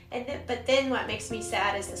can. But then what makes me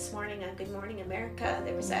sad is this morning on Good Morning America,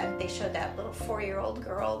 they showed that little 4-year-old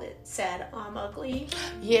girl that said, I'm ugly.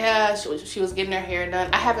 Yeah, she was getting her hair done.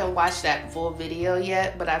 I haven't watched that full video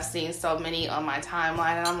yet, but I've seen so many on my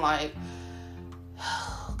timeline, and I'm like,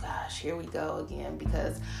 oh gosh, here we go again,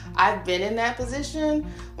 because I've been in that position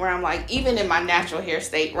where I'm like, even in my natural hair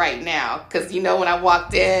state right now, because when I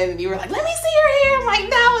walked in, you were like, let me see your hair. I'm like,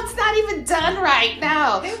 no, it's not even done right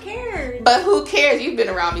now. Who cares? But who cares? You've been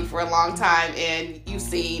around me for a long time, and you've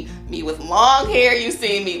seen me with long hair, you've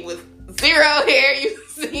seen me with zero hair, you've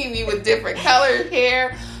seen me with different colored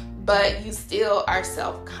hair, but you still are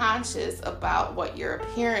self-conscious about what your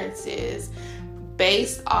appearance is,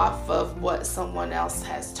 based off of what someone else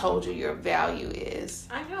has told you your value is.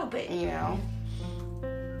 I know, but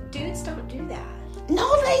dudes don't do that.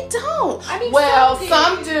 No, they don't. I mean,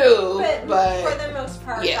 some do, but for the most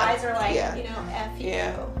part, guys are like, F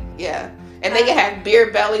you. Yeah. And they can have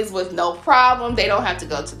beer bellies with no problem. They don't have to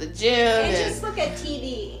go to the gym. And just look at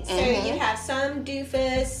TV. So you have some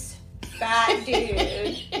doofus, fat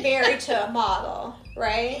dude married to a model,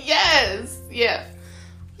 right? Yes. Yeah.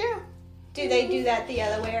 Do they do that the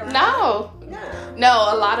other way around? No.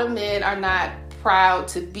 A lot of men are not proud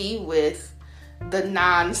to be with the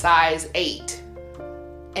non-size 8.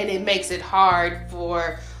 And it makes it hard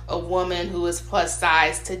for a woman who is plus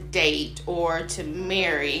size to date or to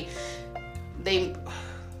marry.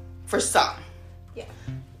 For some. Yeah.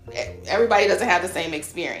 everybody doesn't have the same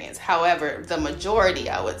experience. However, the majority,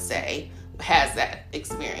 I would say, has that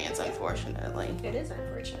experience, unfortunately. It is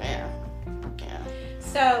unfortunate. Yeah.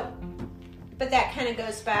 So, but that kind of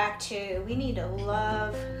goes back to, we need to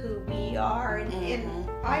love who we are. And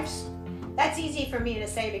that's easy for me to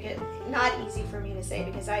say, because not easy for me to say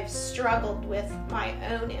because I've struggled with my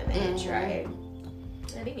own image, right?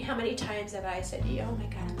 I mean, how many times have I said to you, oh my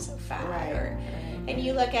God, I'm so fat? Right. And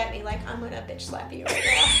you look at me like, I'm going to bitch slap you right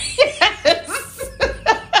now. Yes.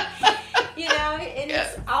 You know, and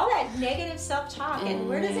it's all that negative self-talk. And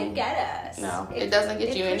where does it get us? No, it doesn't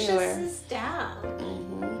get you anywhere. It pushes us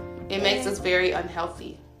down. It makes us very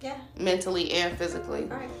unhealthy. Yeah. Mentally and physically.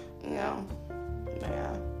 Right. You know?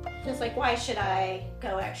 Yeah. It's like, why should I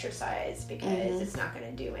go exercise? Because it's not going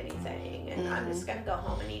to do anything. And I'm just going to go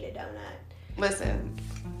home and eat a donut. Listen,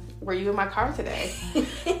 were you in my car today?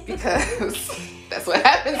 Because that's what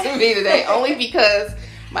happened to me today. Only because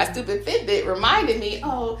my stupid Fitbit reminded me,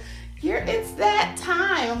 oh, it's that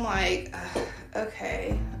time. I'm like,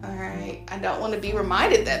 okay, all right. I don't want to be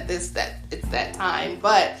reminded that it's that time.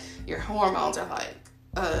 But your hormones are like,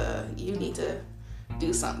 you need to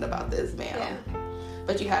do something about this, ma'am. Yeah.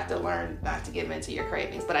 But you have to learn not to give in to your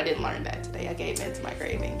cravings. But I didn't learn that today. I gave in to my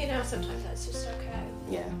craving. You know, sometimes that's just okay.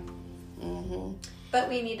 Yeah. But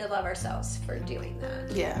we need to love ourselves for doing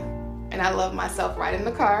that. Yeah. And I love myself right in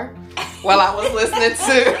the car while I was listening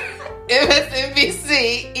to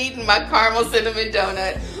MSNBC, eating my caramel cinnamon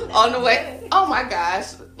donut on the way. Oh my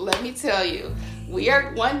gosh. Let me tell you,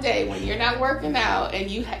 one day when you're not working out and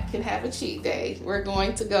you can have a cheat day, we're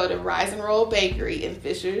going to go to Rise and Roll Bakery in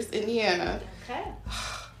Fishers, Indiana. Okay.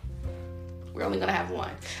 We're only going to have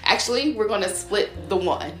one. Actually, we're going to split the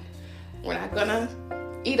one. We're not going to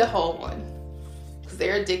eat a whole one because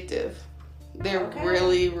they're addictive. They're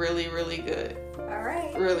really, really, really good. All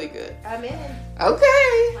right. Really good. I'm in.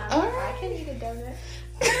 Okay. All right. I can eat a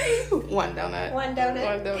donut. One donut. One donut.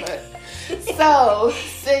 One donut. So,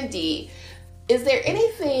 Cindy, is there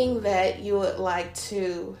anything that you would like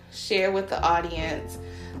to share with the audience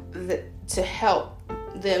to help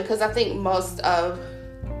them? Because I think most of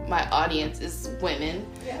my audience is women.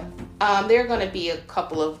 Yeah. There are going to be a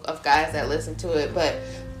couple of guys that listen to it, but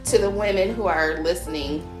to the women who are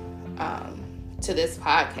listening to this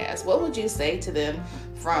podcast, what would you say to them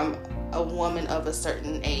from a woman of a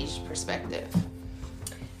certain age perspective?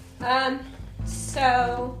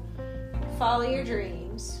 So, follow your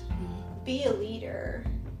dreams, be a leader,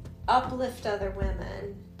 uplift other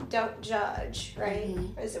women, don't judge, right?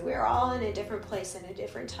 Because we're all in a different place in a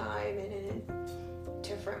different time and in a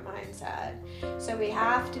different mindset. So we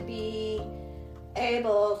have to be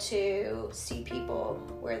able to see people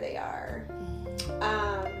where they are.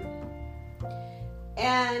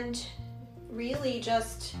 And really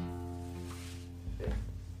just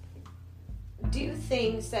do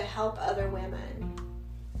things that help other women,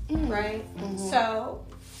 right? So,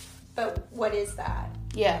 but what is that?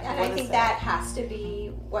 Yeah. And I think that has to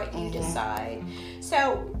be what you decide.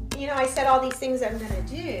 So, you know, I said all these things I'm going to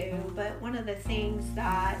do, but one of the things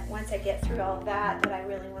that once I get through all of that I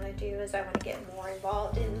really want to do is I want to get more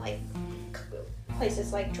involved in like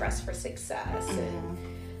places like Dress for Success. And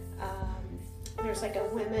there's like a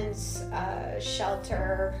women's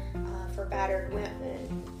shelter for battered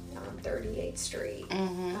women on 38th Street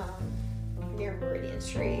near Meridian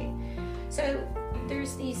Street. So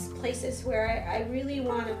there's these places where I really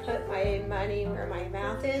want to put my money where my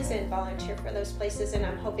mouth is and volunteer for those places. And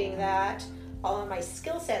I'm hoping that all of my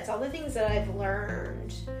skill sets, all the things that I've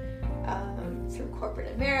learned through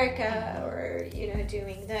corporate America or, you know,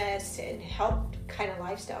 doing this and help kind of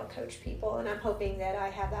lifestyle coach people. And I'm hoping that I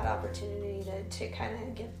have that opportunity to kind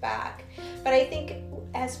of give back. But I think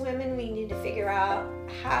as women, we need to figure out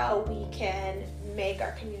how we can make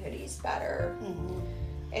our communities better.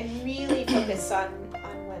 And really focus on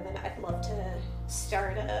women. I'd love to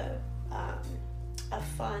start a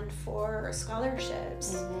fund for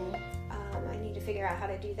scholarships. I need to figure out how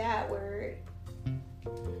to do that where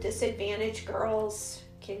disadvantaged girls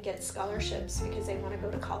can get scholarships because they want to go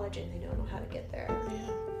to college and they don't know how to get there. Yeah.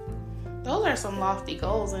 Those are some lofty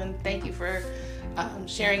goals, and thank you for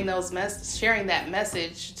sharing that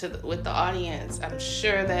message with the audience. I'm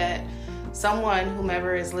sure that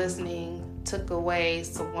whomever is listening, took away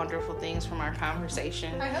some wonderful things from our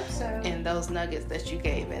conversation. I hope so. And those nuggets that you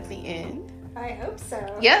gave at the end. I hope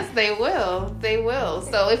so. Yes, they will. They will.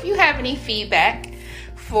 So if you have any feedback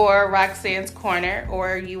for Roxanne's Corner,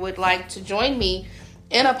 or you would like to join me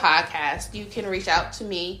in a podcast, you can reach out to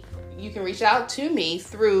me. You can reach out to me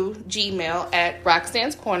through Gmail at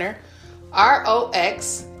Roxanne's Corner,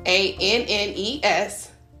 RoxAnnes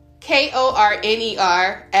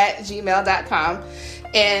KORNER@gmail.com.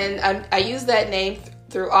 And I use that name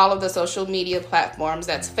through all of the social media platforms.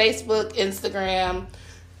 That's Facebook, Instagram.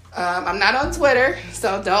 I'm not on Twitter,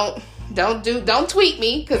 so don't tweet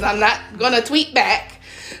me because I'm not gonna tweet back.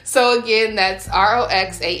 So again, that's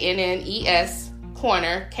ROXANNES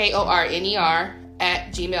corner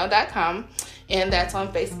KORNER@gmail.com, and that's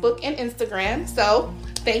on Facebook and Instagram. So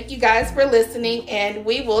thank you guys for listening, and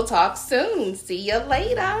we will talk soon. See you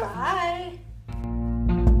later. Bye.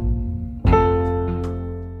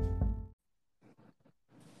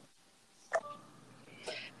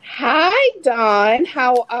 Hi, Dawn.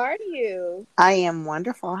 How are you? I am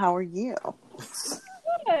wonderful. How are you?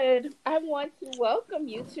 Good. I want to welcome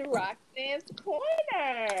you to Roxanne's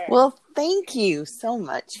Corner. Well, thank you so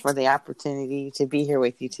much for the opportunity to be here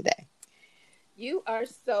with you today. You are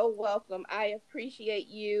so welcome. I appreciate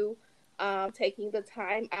you taking the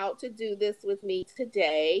time out to do this with me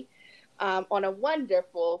today on a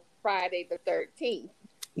wonderful Friday the 13th.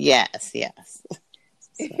 Yes.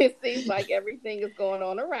 It seems like everything is going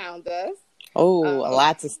on around us. Oh,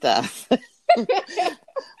 lots of stuff.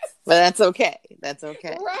 But that's okay.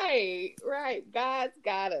 Right. God's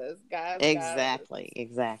got us.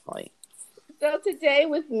 Exactly. So today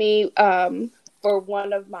with me, for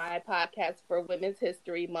one of my podcasts for Women's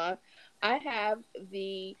History Month, I have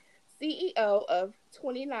the CEO of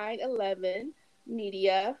 2911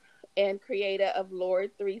 Media and creator of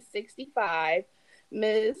Lord 365,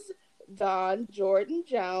 Ms. Dawn Jordan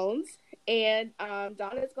Jones. And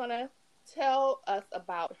Dawn is going to tell us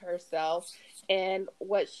about herself and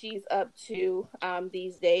what she's up to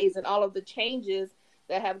these days and all of the changes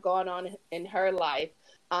that have gone on in her life.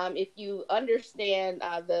 If you understand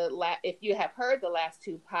if you have heard the last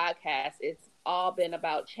two podcasts, it's all been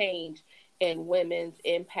about change and women's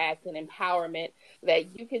impact and empowerment,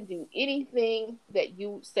 that you can do anything that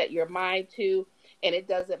you set your mind to, and it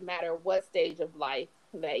doesn't matter what stage of life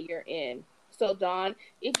that you're in. So Dawn,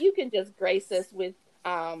 if you can just grace us with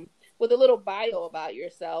a little bio about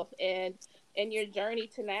yourself and your journey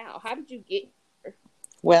to now. How did you get here?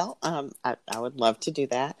 Well, I would love to do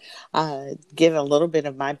that. Give a little bit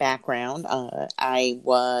of my background. I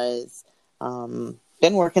was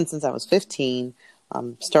been working since I was 15.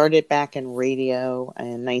 Started back in radio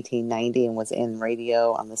in 1990 and was in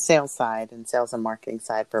radio on the sales side and sales and marketing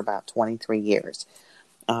side for about 23 years.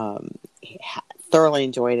 Thoroughly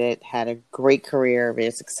enjoyed it, had a great career, a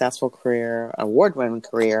very successful career, award-winning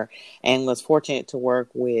career, and was fortunate to work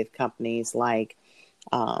with companies like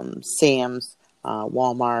Sam's,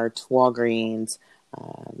 Walmart, Walgreens,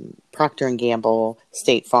 Procter & Gamble,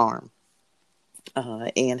 State Farm,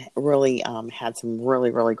 and really had some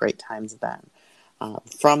really, really great times then.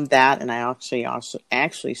 From that, and I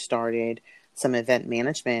actually started some event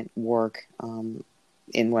management work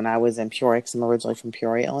when I was in Peoria, because I'm originally from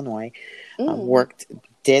Peoria, Illinois.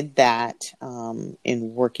 Did that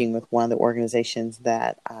in working with one of the organizations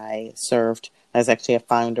that I served. I was actually a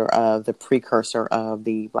founder of the precursor of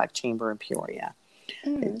the Black Chamber in Peoria.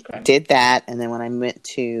 Okay. Did that, and then when I moved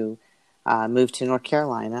to North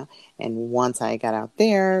Carolina, and once I got out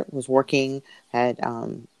there, was working at,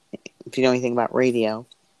 if you know anything about radio,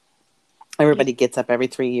 everybody gets up every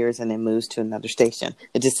 3 years and then moves to another station.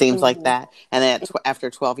 It just seems like that. And then after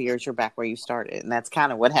 12 years, you're back where you started. And that's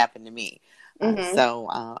kind of what happened to me. So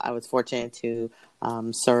I was fortunate to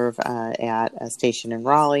serve at a station in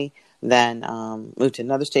Raleigh, then moved to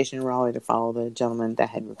another station in Raleigh to follow the gentleman that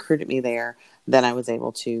had recruited me there. Then I was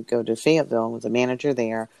able to go to Fayetteville and was a manager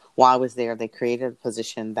there. While I was there, they created a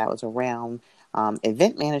position that was around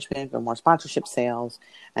event management, but more sponsorship sales.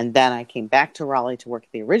 And then I came back to Raleigh to work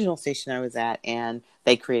at the original station I was at, and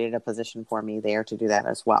they created a position for me there to do that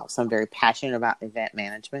as well. So I'm very passionate about event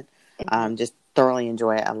management. Just thoroughly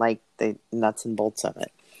enjoy it. I like the nuts and bolts of it.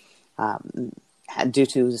 Due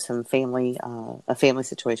to some a family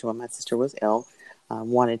situation when my sister was ill,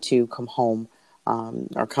 wanted to come home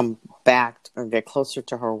or come back or get closer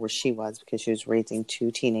to her where she was, because she was raising two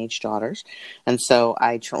teenage daughters. And so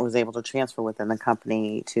I was able to transfer within the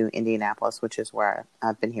company to Indianapolis, which is where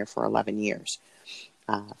I've been here for 11 years.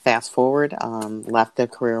 Fast forward, left the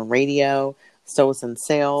career in radio, still was in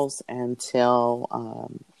sales until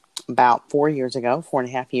about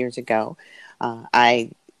 4.5 years ago. I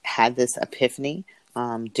had this epiphany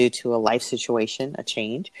due to a life situation, a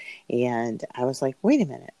change. And I was like, wait a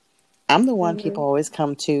minute. I'm the one people always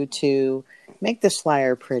come to make this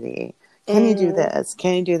flyer pretty. Can you do this?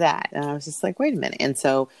 Can you do that? And I was just like, wait a minute. And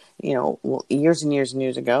so, years and years and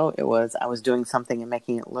years ago, I was doing something and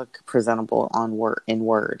making it look presentable in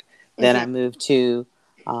Word. Then I moved to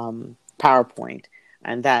PowerPoint,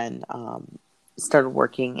 and then started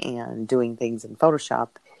working and doing things in Photoshop,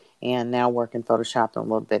 and now work in Photoshop and a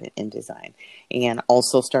little bit in InDesign. And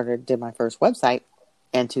also did my first website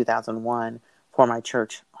in 2001 for my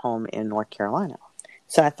church home in North Carolina.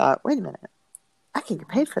 So I thought, wait a minute, I can get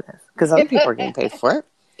paid for this because other people are getting paid for it.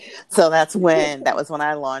 So that was when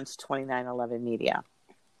I launched 2911 Media,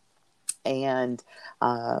 and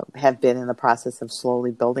have been in the process of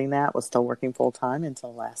slowly building that. Was still working full time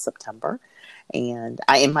until last September, and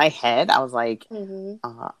in my head I was like,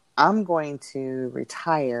 I'm going to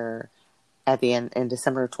retire at the end in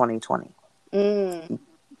December of 2020.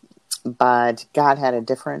 But God had a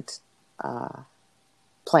different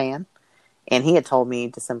plan, and He had told me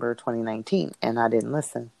December 2019, and I didn't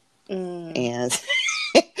listen. And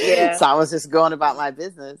so I was just going about my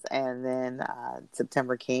business, and then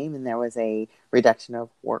September came, and there was a reduction of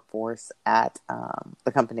workforce at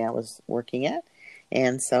the company I was working at,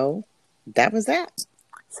 and so that was that.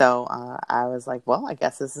 So I was like, well, I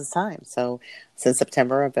guess this is time. So since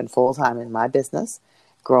September, I've been full time in my business,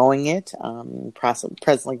 growing it,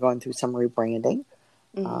 presently going through some rebranding,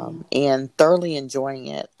 and thoroughly enjoying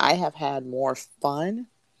it. I have had more fun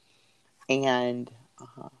and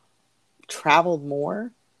traveled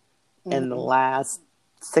more in the last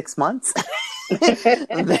 6 months.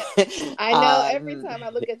 I know every time I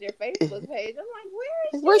look at your Facebook page, I'm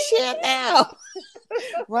like, where's she at now?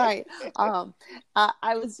 Right.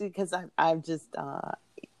 I was, because I've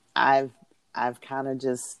kind of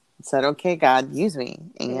just said, okay, God, use me.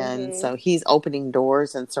 And so He's opening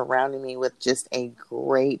doors and surrounding me with just a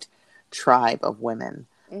great tribe of women.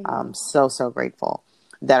 I'm so grateful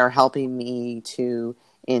that are helping me to,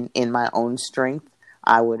 in my own strength.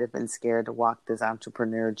 I would have been scared to walk this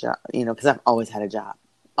entrepreneur job, because I've always had a job.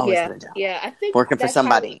 Had a job. Yeah, I think working for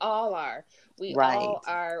somebody. How we all are. We all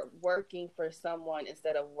are working for someone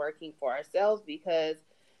instead of working for ourselves, because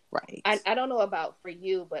I don't know about for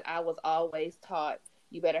you, but I was always taught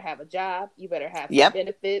you better have a job, you better have some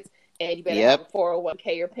benefits, and you better have a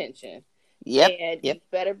 401k or pension. And you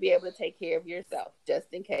better be able to take care of yourself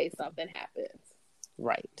just in case something happens.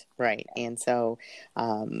 Right. And so,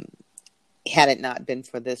 had it not been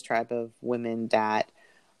for this tribe of women that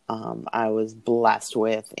I was blessed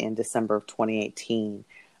with in December of 2018,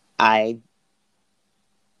 I'm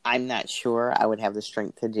not sure I would have the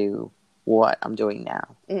strength to do what I'm doing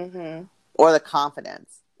now, or the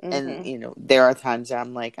confidence. And there are times that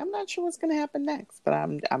I'm like, I'm not sure what's going to happen next, but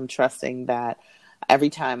I'm trusting that every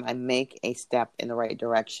time I make a step in the right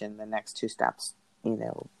direction, the next two steps,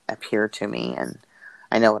 appear to me, and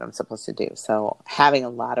I know what I'm supposed to do. So having a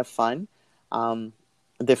lot of fun.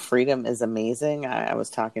 The freedom is amazing. I was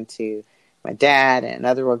talking to my dad and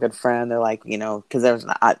another real good friend. They're like, because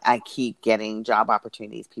I keep getting job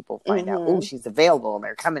opportunities. People find out, oh, she's available, and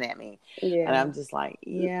they're coming at me. Yeah. And I'm just like,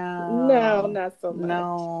 no, not so much.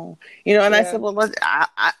 No, and I said, well,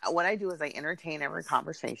 what I do is I entertain every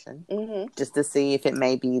conversation just to see if it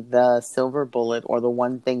may be the silver bullet or the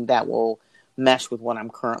one thing that will mesh with what I'm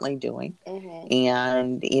currently doing.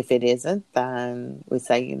 And if it isn't, then we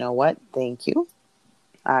say, you know what, thank you,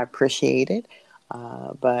 I appreciate it,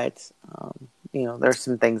 but there's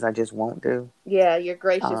some things I just won't do. Yeah, you're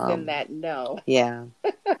gracious in that. No. Yeah.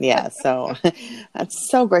 So I'm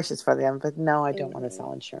so gracious for them, but no, I don't want to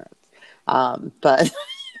sell insurance. But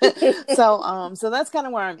so that's kind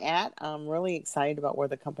of where I'm at. I'm really excited about where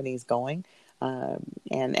the company is going,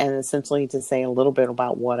 and essentially to say a little bit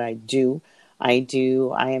about what I do. I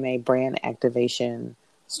am a brand activation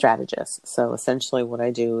strategist. So essentially what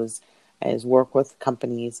I do is work with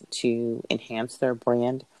companies to enhance their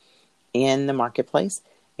brand in the marketplace.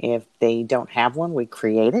 If they don't have one, we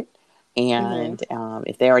create it. And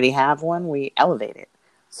if they already have one, we elevate it.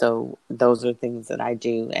 So those are things that I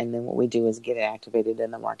do. And then what we do is get it activated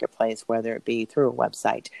in the marketplace, whether it be through a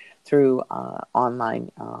website, through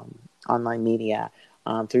online media,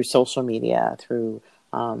 through social media, through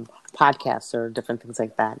podcasts or different things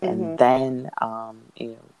like that. And then,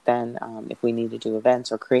 if we need to do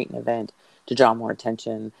events or create an event to draw more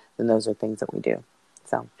attention, then those are things that we do.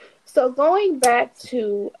 So going back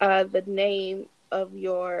to the name of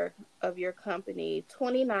your company,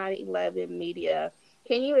 2911 Media,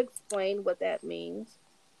 can you explain what that means?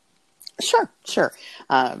 Sure.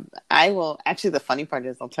 I will. Actually, the funny part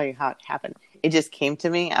is I'll tell you how it happened. It just came to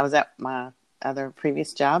me. I was at my other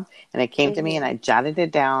previous job, and it came to me, and I jotted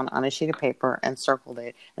it down on a sheet of paper and circled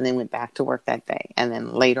it, and then went back to work that day. And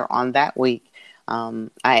then later on that week, I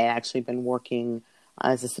had actually been working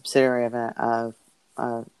as a subsidiary of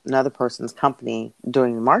another person's company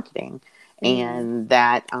doing the marketing, and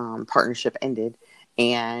that partnership ended,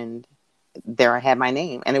 and there I had my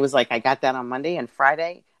name. And it was like I got that on Monday, and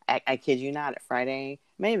Friday I kid you not, at Friday,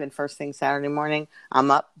 maybe even first thing Saturday morning,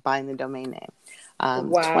 I'm up buying the domain name. Wow.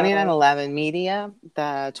 2911 Media,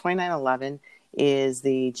 the 2911 is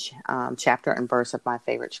the chapter and verse of my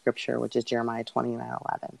favorite scripture, which is Jeremiah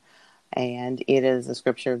 29:11. And it is a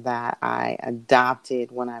scripture that I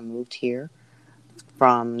adopted when I moved here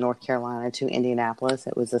from North Carolina to Indianapolis.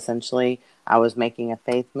 It was essentially, I was making a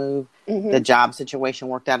faith move. Mm-hmm. The job situation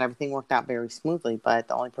worked out. Everything worked out very smoothly, but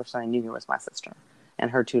the only person I knew here was my sister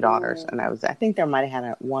and her two daughters. And I think there might have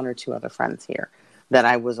had one or two other friends here that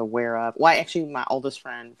I was aware of. Well, actually, my oldest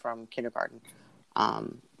friend from kindergarten,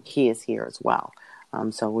 he is here as well.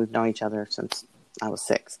 So we've known each other since I was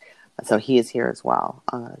 6. So he is here as well.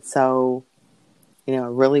 So, it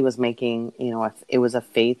really was making, it was a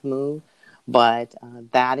faith move. But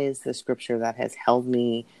that is the scripture that has held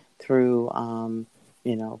me through,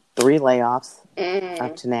 3 layoffs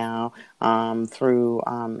up to now, through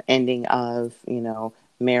ending of,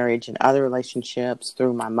 marriage and other relationships,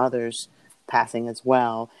 through my mother's passing as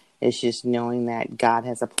well. It's just knowing that God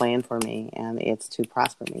has a plan for me, and it's to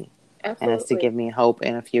prosper me. Absolutely. And it's to give me hope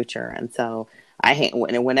in a future. And so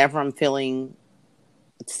whenever I'm feeling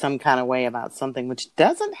some kind of way about something, which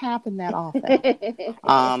doesn't happen that often.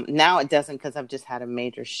 Now it doesn't, because I've just had a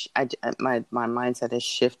major, my mindset has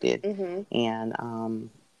shifted, and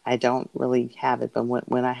I don't really have it. But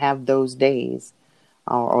when I have those days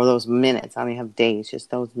or those minutes, I don't even have days,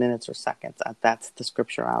 just those minutes or seconds, that's the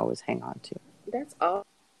scripture I always hang on to. That's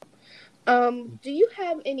awesome. Do you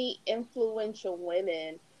have any influential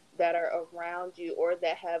women that are around you or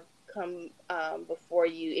that have come before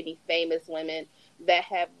you, any famous women that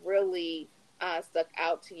have really stuck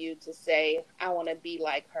out to you to say, I want to be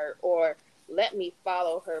like her, or let me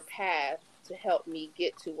follow her path to help me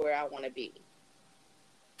get to where I want to be?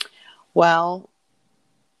 Well,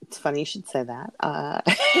 it's funny you should say that.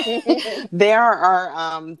 There are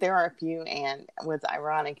a few, and what's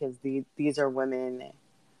ironic is these are women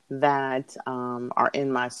that are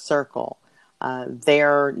in my circle.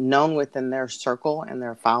 They're known within their circle, and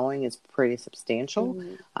their following is pretty substantial.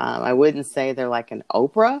 I wouldn't say they're like an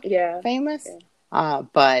Oprah famous,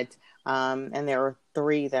 but and there are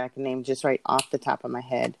 3 that I can name just right off the top of my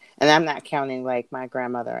head. And I'm not counting like my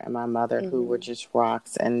grandmother and my mother, who were just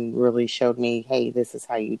rocks and really showed me, hey, this is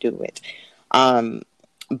how you do it.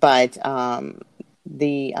 But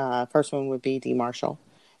the first one would be Dee Marshall.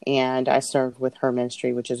 And I served with her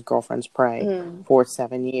ministry, which is Girlfriends Pray, for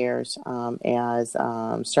 7 years. As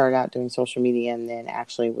started out doing social media, and then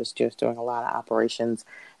actually was just doing a lot of operations.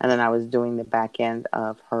 And then I was doing the back end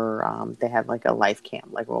of her. They had like a life camp,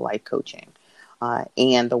 like a life coaching.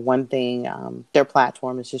 And the one thing, their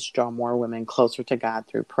platform is just draw more women closer to God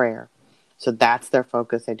through prayer. So that's their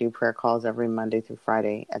focus. They do prayer calls every Monday through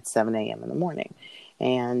Friday at 7 a.m. in the morning.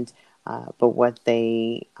 And but what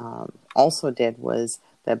they also did was,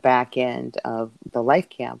 the back end of the life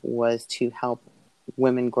camp was to help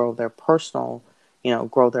women grow their personal,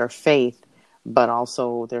 grow their faith, but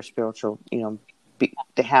also their spiritual, to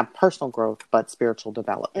have personal growth, but spiritual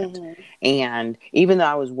development. And even though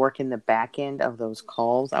I was working the back end of those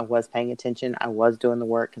calls, I was paying attention. I was doing the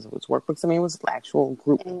work, because it was workbooks. I mean, it was actual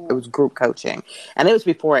group. It was group coaching, and it was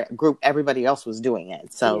before everybody else was doing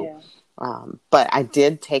it. So, but I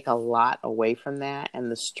did take a lot away from that,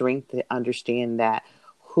 and the strength to understand that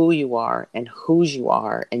who you are and whose you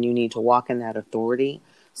are, and you need to walk in that authority.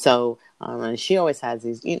 So, and she always has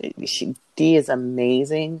these, Dee is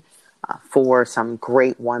amazing for some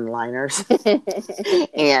great one-liners.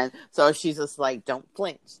 And so she's just like, don't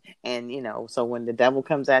flinch. And, so when the devil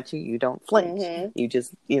comes at you, you don't flinch. You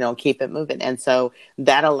just, keep it moving. And so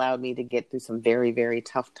that allowed me to get through some very, very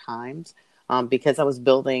tough times, because I was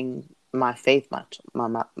building my faith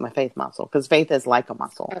muscle, because faith is like a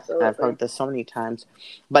muscle. Absolutely. I've heard this so many times,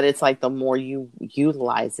 but it's like the more you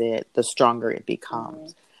utilize it, the stronger it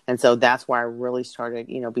becomes. And so that's why I really started,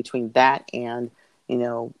 between that and,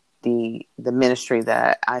 the ministry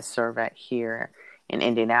that I serve at here in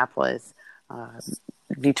Indianapolis,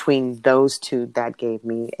 between those two, that gave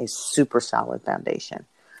me a super solid foundation,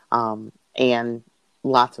 and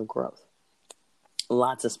lots of growth,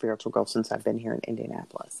 lots of spiritual growth since I've been here in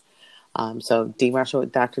Indianapolis. So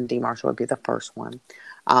Dr. Dee Marshall would be the first one.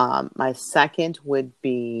 My second would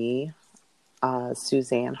be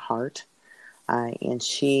Suzanne Hart, and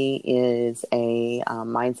she is a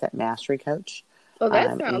mindset mastery coach. Oh,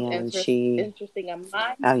 that sounds interesting. A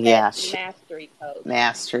mindset mastery coach.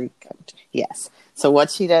 Mastery coach, yes. So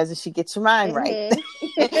what she does is she gets your mind right.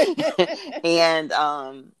 And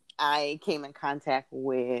I came in contact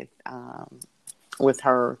with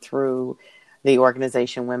her through the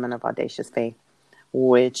organization Women of Audacious Faith,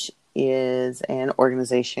 which is an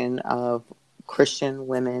organization of Christian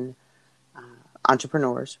women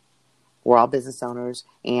entrepreneurs. We're all business owners,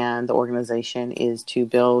 and the organization is to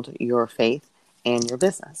build your faith and your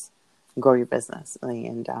business, grow your business.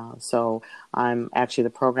 And so I'm actually the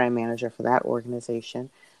program manager for that organization.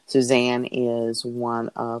 Suzanne is one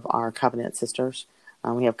of our covenant sisters.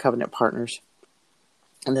 We have covenant partners,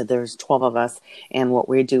 and that there's 12 of us. And what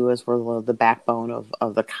we do is we're the backbone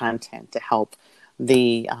of the content to help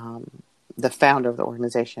the founder of the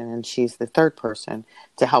organization, and she's the third person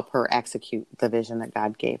to help her execute the vision that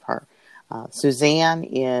God gave her. Suzanne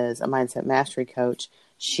is a mindset mastery coach.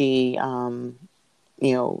 She,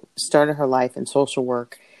 started her life in social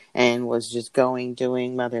work and was just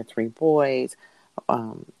doing mother of three boys,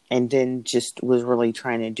 and then just was really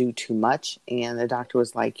trying to do too much. And the doctor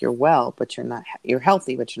was like, "You're well, but you're not. You're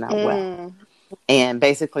healthy, but you're not well." And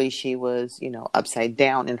basically, she was, upside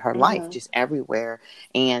down in her life, just everywhere,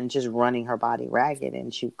 and just running her body ragged.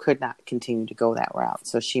 And she could not continue to go that route.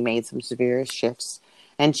 So she made some severe shifts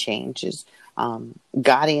and changes.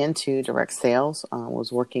 Got into direct sales.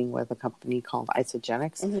 Was working with a company called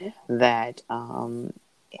Isagenix that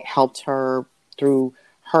helped her through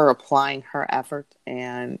her applying her effort,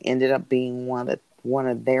 and ended up being one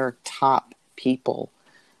of their top people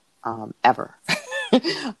ever.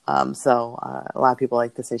 So a lot of people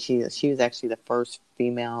like to say she was actually the first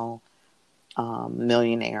female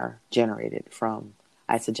millionaire generated from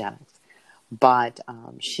Isagenix. But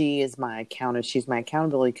she is my accountant. She's my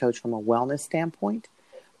accountability coach from a wellness standpoint,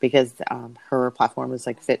 because her platform is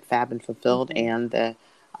like Fit, Fab, and Fulfilled, and the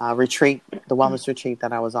wellness retreat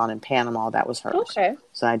that I was on in Panama, that was hers. Okay.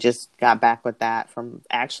 So I just got back with that from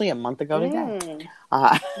actually a month ago today.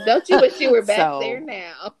 Don't you wish you were back there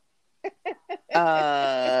now?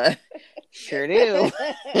 Sure do.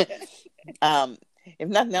 If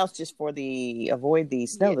nothing else, just for avoid the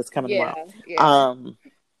snow that's coming tomorrow.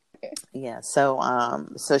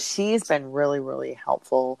 So she's been really, really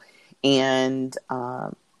helpful, and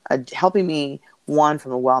helping me, one,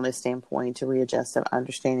 from a wellness standpoint, to readjust and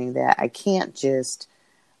understanding that I can't just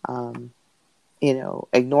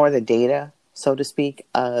ignore the data, so to speak,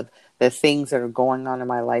 of the things that are going on in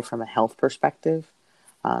my life from a health perspective,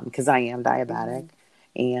 because I am diabetic,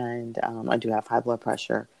 and I do have high blood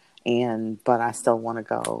pressure, but I still want to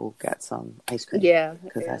go get some ice cream. Yeah,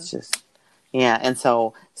 because that's just. Yeah, and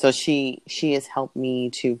so she has helped me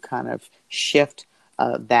to kind of shift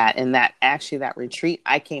that, and that retreat.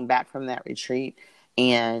 I came back from that retreat,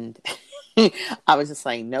 and I was just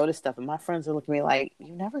saying no to stuff, and my friends are looking at me like,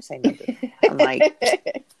 "You never say no to that." I'm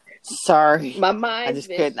like, "Sorry, my mind. I just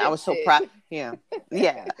couldn't." I was so proud. Yeah.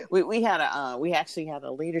 We actually had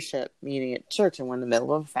a leadership meeting at church, and we're in the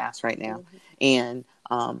middle of a fast right now, and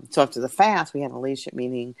so after the fast, we had a leadership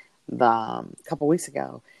meeting a couple weeks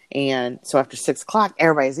ago. And so after 6:00,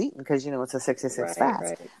 everybody's eating, because, it's a 6 to 6 fast.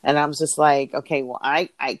 Right. And I was just like, okay, well, I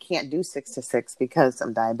can't do 6 to 6 because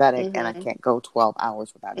I'm diabetic, and I can't go 12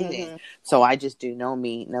 hours without eating. So I just do no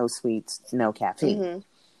meat, no sweets, no caffeine.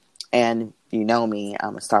 And you know me,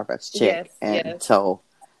 I'm a Starbucks chick. So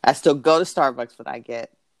I still go to Starbucks, but I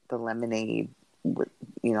get the lemonade with,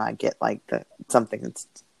 I get like something that's,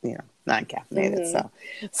 not caffeinated.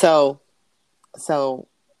 So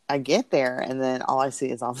I get there, and then all I see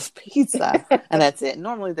is all this pizza, and that's it.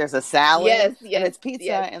 Normally there's a salad, and it's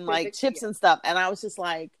pizza and like chips and stuff. And I was just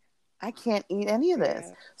like, I can't eat any of this.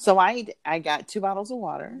 Yeah. So I got 2 bottles of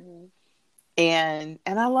water, and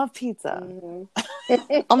I love pizza.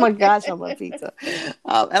 Oh my gosh, I love pizza.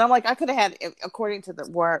 And I'm like, I could have had, according to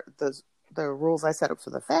the rules I set up for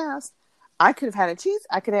the fast, I could have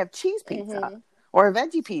cheese pizza or a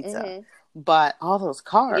veggie pizza, but all those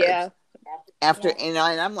carbs. Yeah. And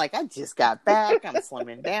I'm like, I just got back. I'm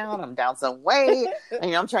slimming down. I'm down some weight.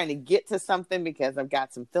 And, I'm trying to get to something because I've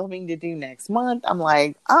got some filming to do next month. I'm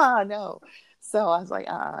like, no. So I was like,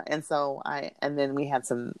 and then we had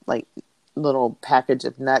some like little package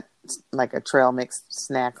of nuts, like a trail mix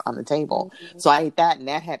snack on the table. So I ate that, and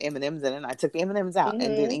that had M&Ms in it. And I took the M&Ms out and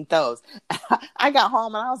didn't eat those. I got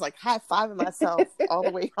home, and I was like high-fiving myself all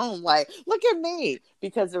the way home. Like, look at me,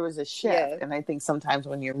 because there was a shift. Yes. And I think sometimes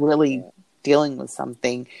when you're really dealing with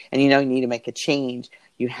something and you need to make a change,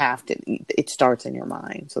 it starts in your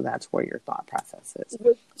mind. So that's where your thought process is.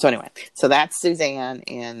 So anyway, so that's Suzanne,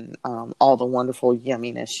 and all the wonderful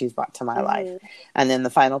yumminess she's brought to my life. And then the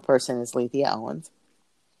final person is Lethea Owens,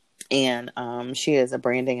 and she is a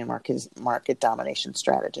branding and market domination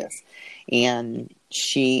strategist, and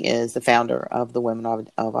she is the founder of the Women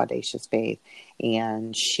of Audacious Faith,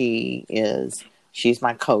 and she's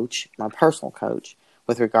my coach, my personal coach,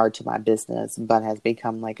 with regard to my business, but has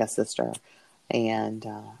become like a sister. and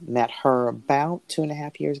met her about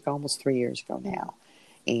 2.5 years ago, almost 3 years ago now,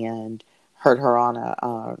 and heard her on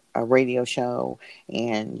a radio show,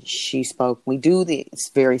 and she spoke. We do these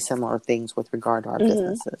very similar things with regard to our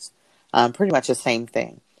businesses, pretty much the same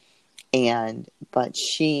thing. But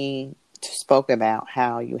she spoke about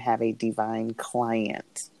how you have a divine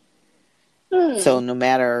client. So no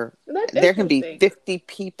matter, there can be 50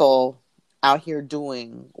 people out here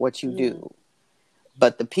doing what you do,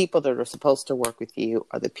 but the people that are supposed to work with you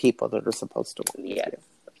are the people that are supposed to work with you.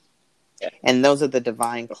 And those are the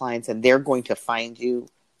divine clients, and they're going to find you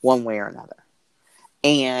one way or another.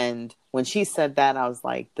 And when she said that, I was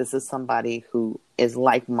like, this is somebody who is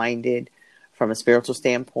like-minded from a spiritual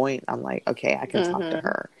standpoint. I'm like, okay, I can talk to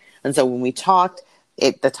her. And so when we talked,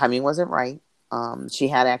 the timing wasn't right. She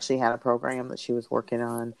had actually had a program that she was working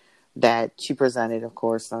on that she presented, of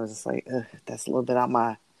course. And I was just like, that's a little bit out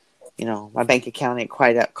my bank account ain't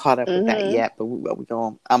quite caught up with that yet. But I'm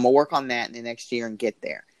going to work on that in the next year and get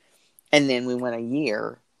there. And then we went a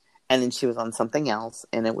year, and then she was on something else,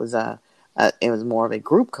 and it was more of a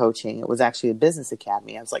group coaching. It was actually a business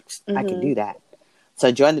academy. I was like, I can do that. So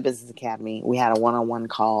I joined the business academy. We had a one-on-one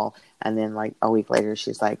call, and then like a week later,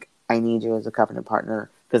 she's like, I need you as a covenant partner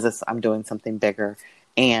because I'm doing something bigger.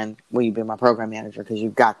 And will you be my program manager? Because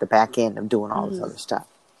you've got the back end of doing all this other stuff.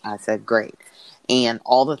 I said, great. And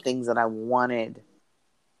all the things that I wanted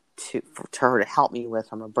for her to help me with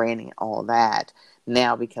from a branding and all of that,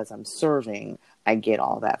 now because I'm serving, I get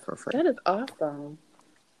all that for free. That is awesome.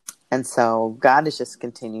 And so God has just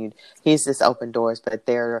continued. He's just opened doors, but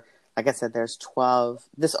like I said, there's 12.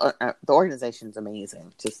 The organization is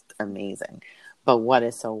amazing, just amazing. But what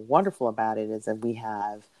is so wonderful about it is that we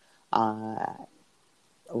have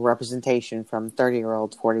representation from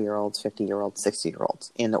 30-year-olds, 40-year-olds, 50-year-olds,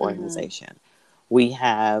 60-year-olds in the organization. We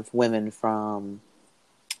have women from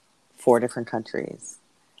 4 different countries.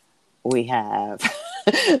 We have,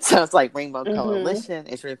 so it's like Rainbow Coalition.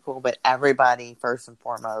 It's really cool, but everybody, first and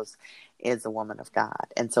foremost, is a woman of God.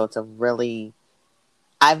 And so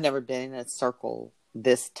I've never been in a circle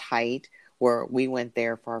this tight where we went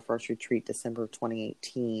there for our first retreat, December of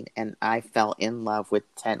 2018, and I fell in love with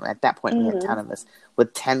 10. At that point, we had 10 of us,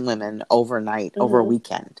 with 10 women overnight, over a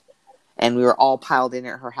weekend. And we were all piled in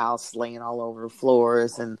at her house, laying all over the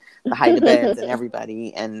floors and the height of beds and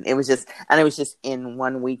everybody. And it was just in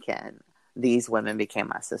one weekend, these women became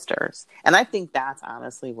my sisters. And I think that's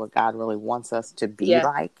honestly what God really wants us to be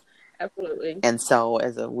like. Absolutely. And so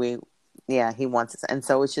he wants us. And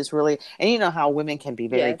so it's just really, and you know how women can be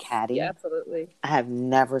very catty. Yeah, absolutely. I have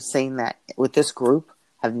never seen that with this group.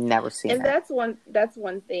 I've never seen that. And that's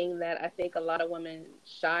one thing that I think a lot of women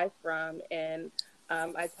shy from. And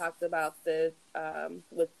I talked about this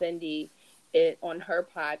with Cindy on her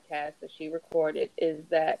podcast that she recorded, is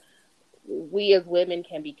that we as women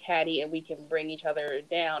can be catty and we can bring each other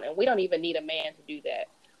down. And we don't even need a man to do that.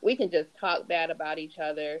 We can just talk bad about each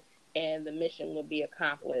other and the mission will be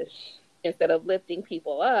accomplished, instead of lifting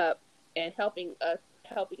people up and helping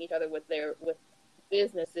each other with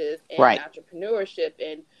businesses and entrepreneurship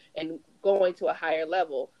and going to a higher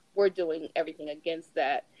level. We're doing everything against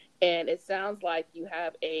that. And it sounds like you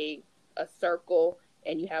have a circle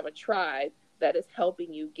and you have a tribe that is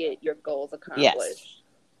helping you get your goals accomplished.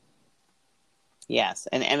 Yes.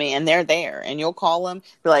 And I mean, and they're there, and you'll call them,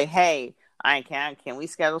 be like, hey, can we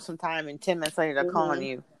schedule some time? And 10 minutes later, they're calling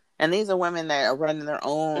you. And these are women that are running their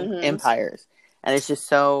own empires. And it's just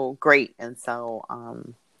so great. And so,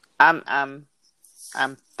 I'm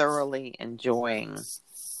thoroughly enjoying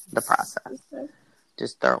the process.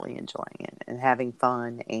 Just thoroughly enjoying it and having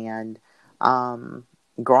fun and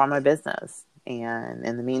growing my business. And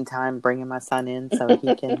in the meantime, bringing my son in so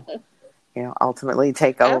he can, ultimately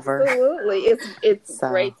take over. Absolutely. It's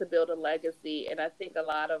great to build a legacy. And I think a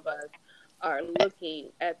lot of us are looking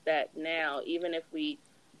at that now. Even if we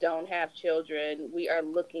don't have children, we are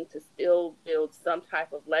looking to still build some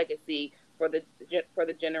type of legacy for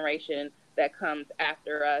the generation that comes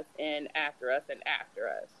after us and after us and after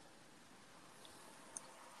us.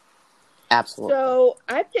 Absolutely. So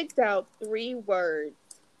I picked out 3 words,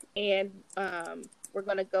 and we're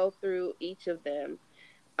going to go through each of them.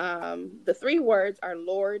 The 3 words are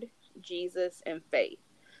Lord, Jesus, and faith.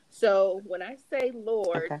 So when I say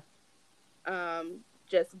Lord,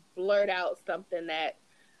 just blurt out something that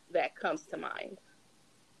comes to mind.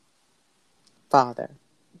 Father.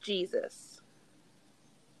 Jesus.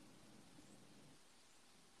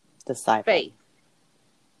 Disciple. Faith.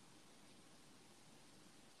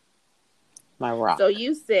 My rock. So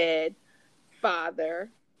you said Father,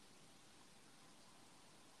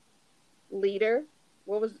 leader.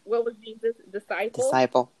 What was Jesus?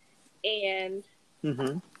 Disciple. And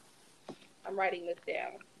Mm-hmm. I'm writing this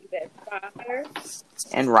down. You said father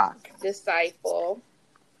And rock. disciple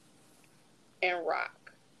and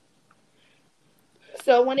rock.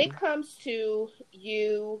 So when it comes to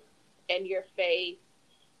you and your faith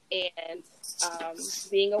and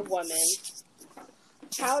being a woman,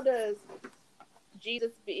 how does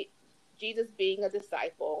Jesus being a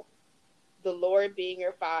disciple, the Lord being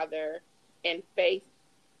your father, and faith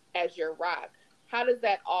as your rock, how does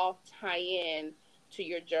that all tie in to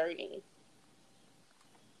your journey?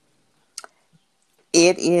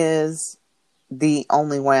 It is the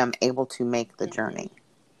only way I'm able to make the journey.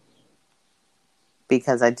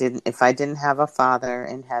 Because if I didn't have a father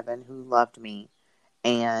in heaven who loved me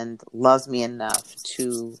and loves me enough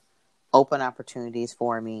to open opportunities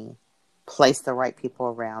for me, place the right people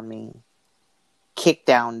around me, kick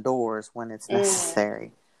down doors when it's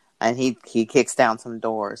necessary. And he kicks down some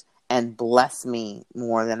doors and bless me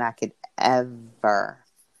more than I could ever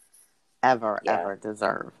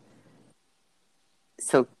deserve.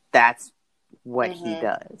 So that's what he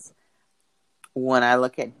does. When I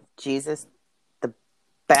look at Jesus, the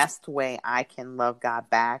best way I can love God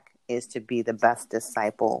back is to be the best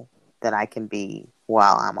disciple that I can be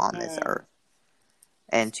while I'm on this earth.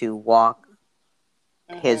 And to walk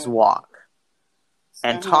his walk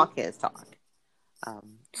and talk his talk.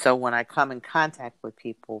 So when I come in contact with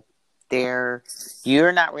people, you're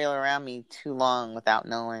not really around me too long without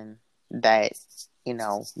knowing that,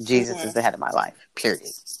 Jesus is the head of my life,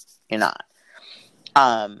 period. You're not.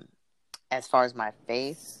 As far as my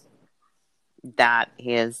faith,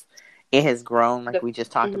 it has grown, like we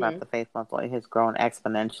just talked about the Faith Month. It has grown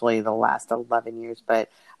exponentially the last 11 years.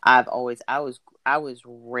 But I was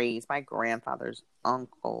raised, my grandfather's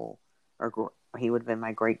uncle, or he would have been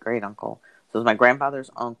my great great uncle. So it was my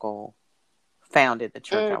grandfather's uncle founded the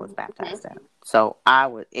church I was baptized in. So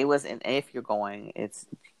it wasn't, if you're going, it's,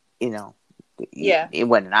 it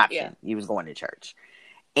wasn't an option. You was going to church.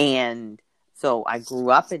 And so I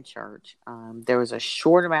grew up in church. There was a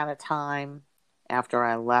short amount of time after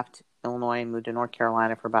I left Illinois and moved to North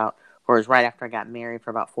Carolina it was right after I got married, for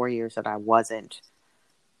about 4 years that I wasn't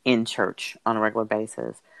in church on a regular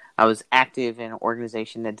basis. I was active in an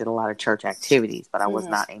organization that did a lot of church activities, but I was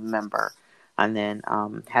not a member. And then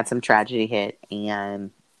had some tragedy hit,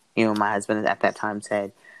 and my husband at that time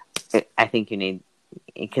said, "I think you need,"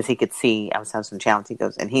 because he could see I was having some challenge. He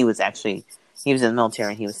goes, and he was in the military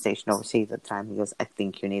and he was stationed overseas at the time. He goes, "I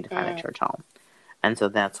think you need to find a church home." And so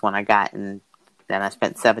that's when I got in. Then I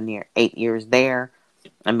spent 8 years there.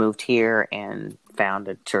 I moved here and found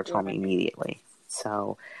a church home immediately.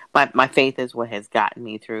 So my faith is what has gotten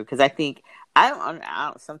me through. Because I think, I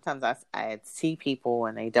don't sometimes I see people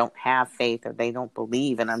and they don't have faith or they don't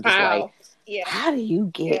believe. And I'm just how do you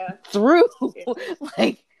get through?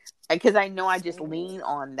 Like, because I know I just lean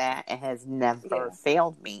on that. It has never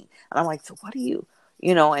failed me. And I'm like, so what do you,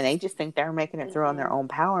 and they just think they're making it through on their own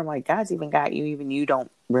power. I'm like, God's even got you, even you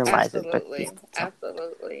don't realize it. But,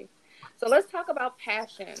 Absolutely. So let's talk about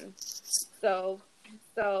passion. So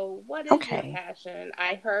what is your passion?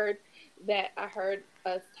 I heard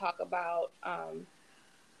us talk about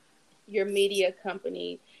your media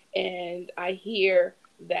company, and I hear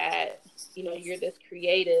that you're this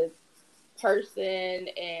creative person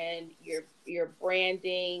and you're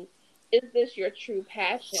branding. Is this your true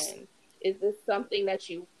passion? Is this something this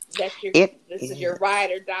is your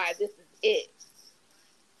ride or die? This is it.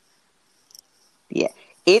 Yeah,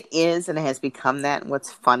 it is, and it has become that. And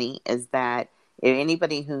what's funny is that if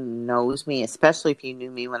anybody who knows me, especially if you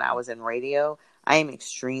knew me when I was in radio, I am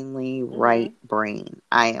extremely right brain.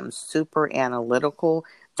 I am super analytical.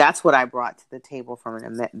 That's what I brought to the table from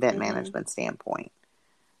an event management standpoint.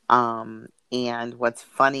 And what's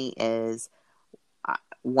funny is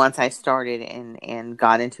once I started and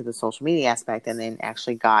got into the social media aspect, and then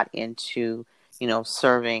actually got into,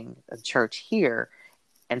 serving the church here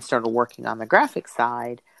and started working on the graphic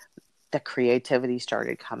side, the creativity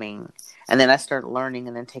started coming. And then I started learning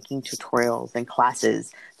and then taking tutorials and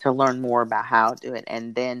classes to learn more about how to do it.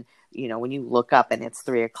 And then, when you look up and it's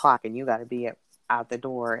 3:00 and you got to be out the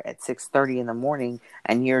door at 6:30 in the morning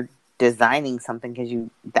and you're designing something because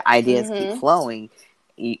the ideas keep flowing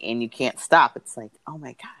and you can't stop. It's like, oh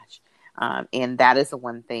my gosh. And that is the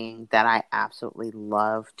one thing that I absolutely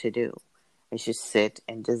love to do, is just sit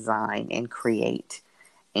and design and create.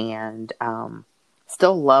 And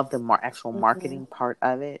still love the actual marketing part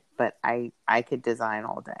of it, but I could design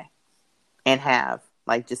all day and have,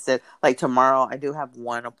 like, just said, like tomorrow I do have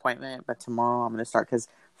one appointment, but tomorrow I'm going to start, because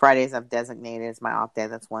Fridays I've designated as my off day.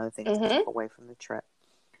 That's one of the things I took away from the trip,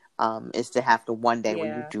 is to have the one day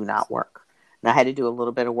where you do not work. And I had to do a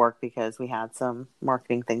little bit of work because we had some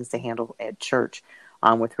marketing things to handle at church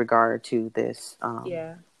with regard to this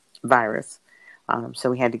virus.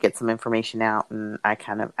 So we had to get some information out, and I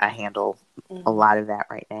handle a lot of that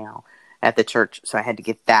right now at the church. So I had to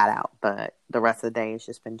get that out. But the rest of the day has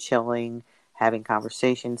just been chilling, having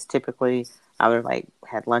conversations. Typically, I would like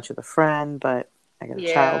had lunch with a friend, but I got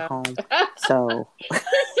a child home. So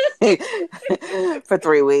for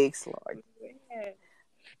 3 weeks, Lord.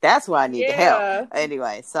 That's why I need the help.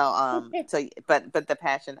 Anyway, but the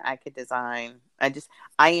passion, I could design.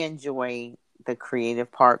 I enjoy the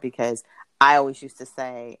creative part because I always used to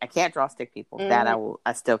say, I can't draw stick people. That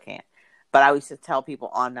I still can't. But I used to tell people,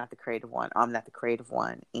 I'm not the creative one. I'm not the creative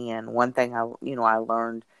one. And one thing I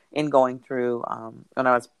learned in going through, when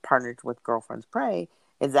I was partnered with Girlfriends Pray,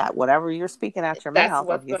 is that whatever you're speaking out your mouth,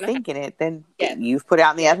 if you're thinking it, then you've put out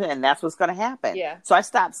in the other, and that's what's going to happen. Yeah. So I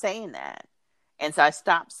stopped saying that. And so I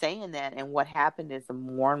stopped saying that. And what happened is the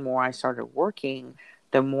more and more I started working,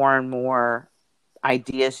 the more and more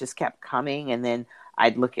ideas just kept coming. And then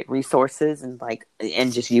I'd look at resources and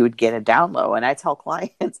you would get a download. And I tell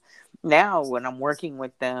clients now when I'm working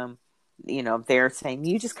with them, they're saying,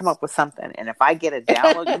 you just come up with something. And if I get a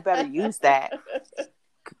download, you better use that.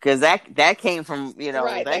 Because that came from,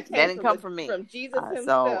 that didn't come from me. From Jesus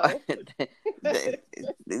himself.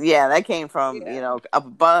 That came from, up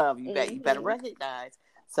above. You better recognize.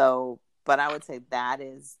 So, but I would say that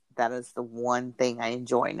is the one thing I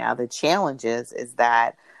enjoy. Now, the challenge is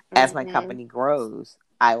that as my company grows,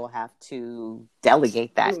 I will have to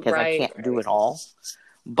delegate that because I can't do it all.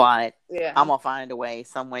 But I'm going to find a way,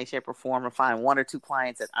 some way, shape, or form, to find 1 or 2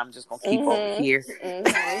 clients that I'm just going to keep over here.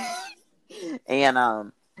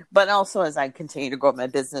 And, but also as I continue to grow my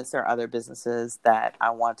business, there are other businesses that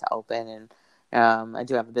I want to open. And I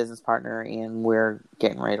do have a business partner, and we're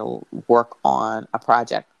getting ready to work on a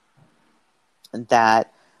project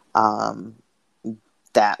that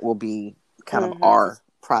will be kind of our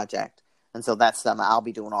project. And so that's something I'll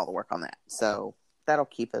be doing all the work on that. So that'll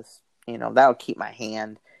keep us, that'll keep my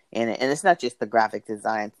hand in it. And it's not just the graphic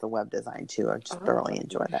design, it's the web design too. I just thoroughly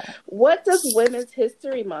enjoy that. What does Women's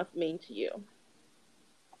History Month mean to you?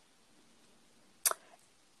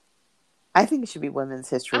 I think it should be Women's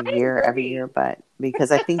History Year every year, but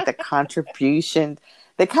because I think the contributions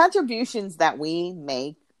that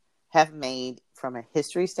we have made from a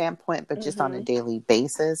history standpoint, but just on a daily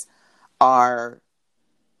basis are,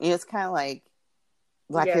 it's kind of like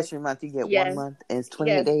Black History Month. You get 1 month and it's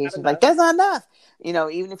 28 days. You're like, that's not enough.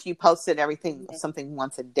 Even if you posted something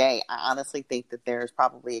once a day, I honestly think that there's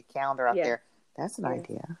probably a calendar out there. That's an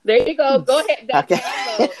idea. There you go. Go ahead.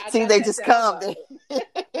 See, they just come.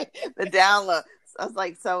 The download. So I was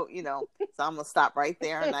like, so I'm going to stop right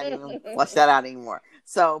there and not even flush that out anymore.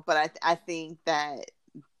 So, but I think that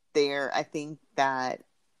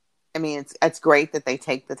it's great that they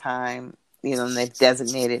take the time, and they've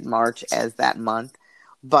designated March as that month.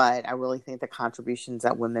 But I really think the contributions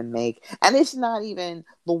that women make, and it's not even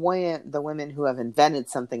the women who have invented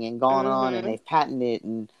something and gone on and they've patented it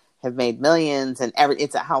and have made millions, and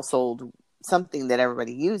it's a household, something that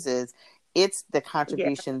everybody uses. It's the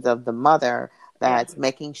contributions of the mother that's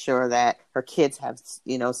making sure that her kids have,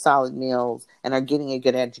 solid meals and are getting a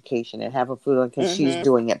good education and have a food, because she's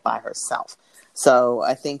doing it by herself. So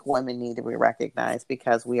I think women need to be recognized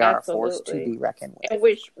because we are a force to be reckoned with. And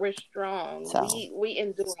we're strong. So, we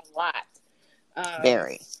endure a lot.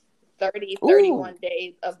 Very. 31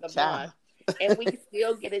 days of the month. And we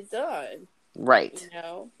still get it done. Right.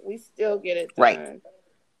 We still get it done. Right.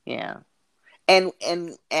 Yeah. And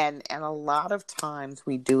a lot of times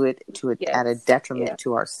we do it at a detriment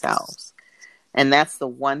to ourselves. And that's the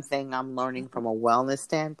one thing I'm learning from a wellness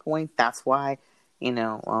standpoint. That's why,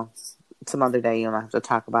 some other day you'll have to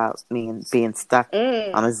talk about me being stuck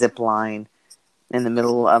on a zip line in the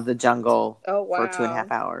middle of the jungle for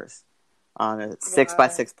 2.5 hours on a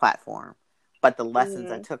 6x6 platform. But the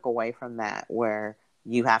lessons I took away from that were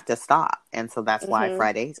you have to stop. And so that's why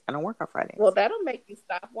Fridays, I don't work on Fridays. Well, that'll make you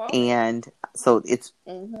stop walking. And so it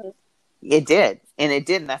did. And it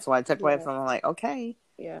did. And that's why I took away from it. I'm like, okay,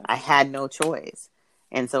 I had no choice.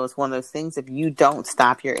 And so it's one of those things, if you don't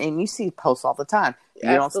stop and you see posts all the time, you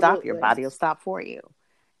don't stop, your body will stop for you.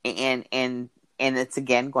 And it's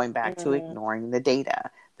again, going back to ignoring the data.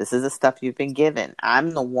 This is the stuff you've been given.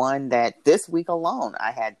 I'm the one that this week alone,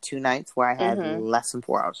 I had 2 nights where I had less than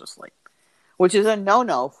 4 hours of sleep, which is a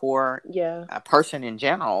no-no for a person in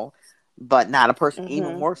general, but not a person,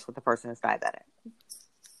 even worse with a person who's diabetic.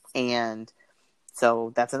 And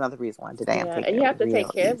so that's another reason why today I'm taking and you have to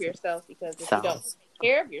take care of yourself, because if you don't take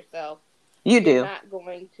care of yourself, You you're do. not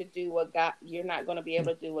going to do what God, you're not going to be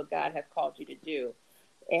able to do what God has called you to do.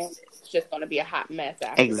 And it's just going to be a hot mess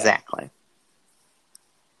after that.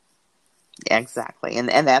 Exactly.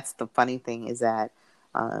 And that's the funny thing is that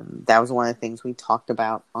that was one of the things we talked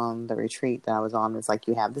about on the retreat that I was on. Is like,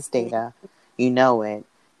 you have this data, you know it,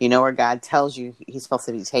 you know where God tells you he's supposed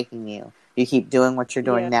to be taking you. You keep doing what you're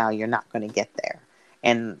doing now, you're not going to get there.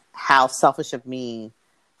 And how selfish of me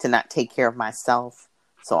to not take care of myself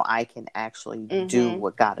so I can actually do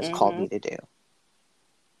what God has called me to do.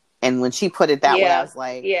 And when she put it that way, I was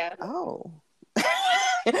like, oh.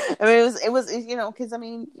 I mean, it was, you know, because I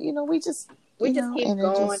mean, you know, we just keep and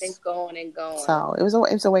going and going and going. So it was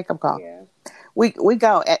a wake up call. Yeah. We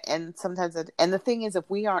go and sometimes and the thing is, if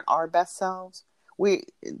we aren't our best selves,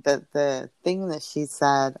 the thing that she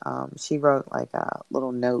said, she wrote like a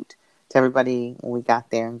little note to everybody when we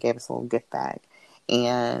got there and gave us a little gift bag,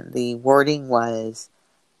 and the wording was,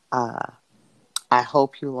 "I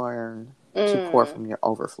hope you learn to pour from your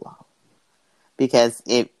overflow, because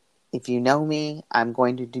if you know me, I'm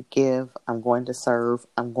going to give, I'm going to serve,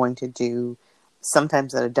 I'm going to do,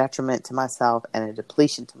 sometimes at a detriment to myself and a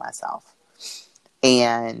depletion to myself."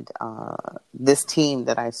 And this team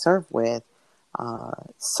that I serve with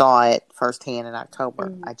saw it firsthand in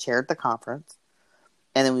October. I chaired the conference,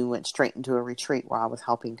 and then we went straight into a retreat where I was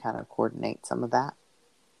helping kind of coordinate some of that.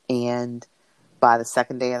 And by the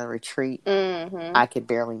second day of the retreat, I could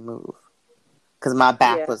barely move because my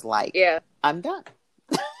back was like, I'm done.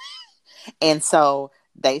 And so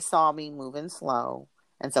they saw me moving slow.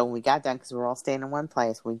 And so when we got done, because we were all staying in one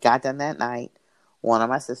place, we got done that night. One of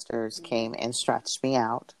my sisters came and stretched me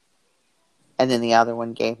out. And then the other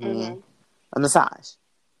one gave me a massage.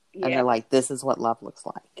 And they're like, this is what love looks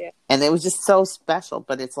like. And it was just so special.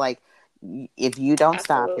 But it's like, if you don't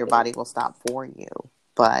stop, your body will stop for you.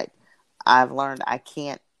 But I've learned I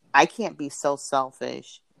can't be so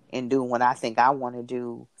selfish in doing what I think I want to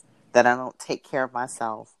do that I don't take care of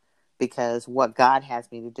myself, because what God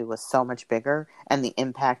has me to do is so much bigger, and the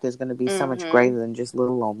impact is going to be so much greater than just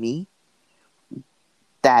little old me,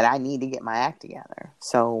 that I need to get my act together.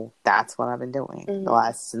 So that's what I've been doing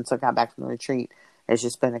since I got back from the retreat. It's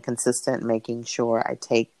just been a consistent making sure I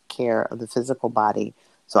take care of the physical body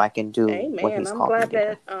so I can do what he's called me to do.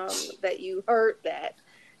 I'm glad that you heard that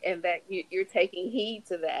and that you're taking heed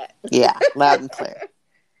to that. Yeah, loud and clear.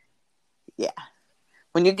 Yeah.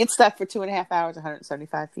 When you get stuck for 2.5 hours,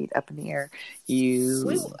 175 feet up in the air,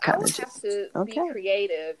 I would have to be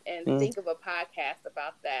creative and think of a podcast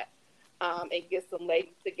about that, and get some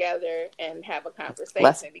ladies together and have a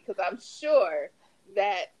conversation, because I'm sure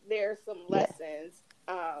that there's some lessons.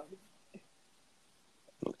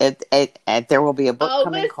 There will be a book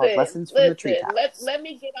coming called Lessons from the Treetops. Let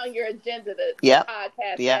me get on your agenda to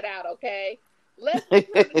podcast that out, okay? Lessons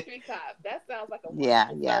from the Treetops. That sounds like a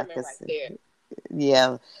wonderful sermon right there.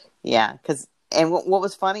 Yeah. Because what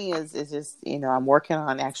was funny is just, you know, I'm working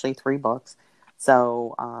on actually 3 books.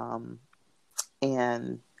 So,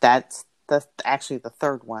 and that's actually the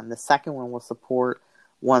third one. The second one will support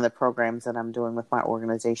one of the programs that I'm doing with my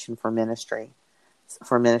organization for ministries,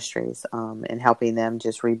 and helping them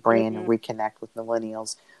just rebrand and reconnect with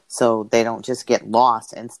millennials, so they don't just get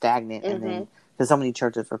lost and stagnant. And then, because so many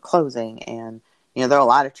churches are closing, and you know, there are a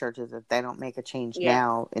lot of churches that they don't make a change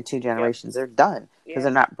now in 2 generations, they're done because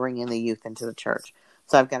they're not bringing the youth into the church.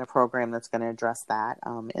 So I've got a program that's going to address that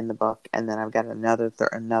in the book, and then I've got another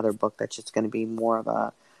book that's just going to be more of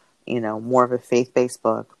a faith-based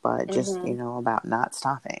book, but just about not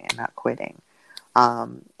stopping and not quitting.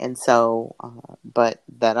 And so, but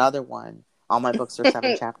that other one, all my books are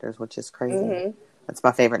 7 chapters, which is crazy. That's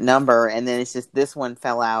my favorite number. And then it's just, this one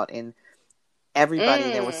fell out, and everybody,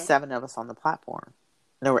 there were 7 of us on the platform.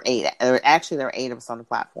 There were 8. There were 8 of us on the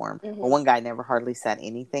platform. But one guy never hardly said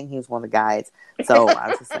anything. He was one of the guys. So I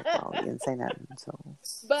was just like, well, he didn't say nothing. So,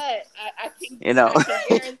 but I can you're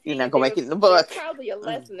not going to make it in the book. There's probably a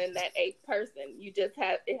lesson in that 8th person. You just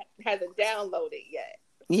it hasn't downloaded yet.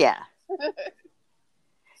 Yeah.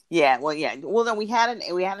 Yeah. Well, yeah. Well, then we had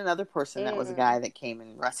another person that was a guy that came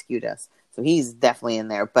and rescued us. So he's definitely in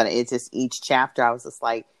there. But it's just each chapter, I was just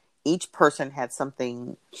like, each person had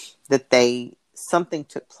something something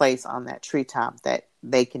took place on that treetop that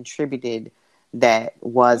they contributed that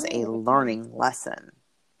was a learning lesson.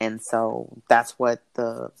 And so that's what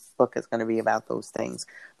the book is going to be about, those things.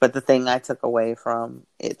 But the thing I took away from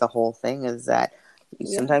it, the whole thing, is that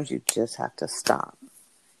sometimes you just have to stop.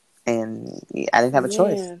 And I didn't have a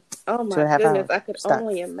choice. Oh my goodness, I could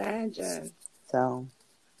only imagine. So,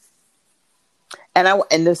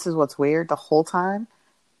 and this is what's weird, the whole time,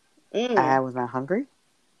 I was not hungry.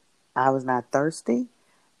 I was not thirsty.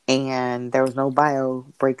 and there was no bio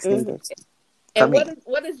breaks Mm-hmm. needed for And me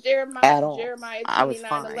what does at all. Jeremiah I was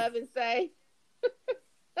fine. 29:11 say?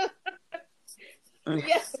 Mm.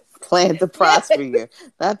 Yes, Plan to yes. prosper you,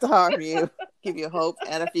 not to harm you, give you hope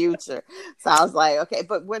and a future. So I was like, okay.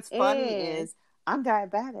 But what's funny is I'm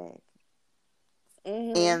diabetic,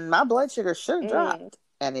 Mm-hmm. and my blood sugar should have Mm. dropped,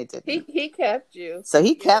 and it didn't. He kept you. So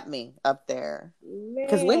he kept me up there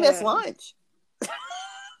because we missed Man. lunch.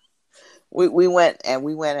 we went and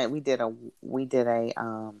we did a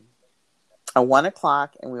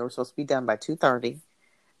 1:00, and we were supposed to be done by 2:30,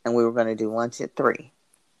 and we were going to do lunch at 3.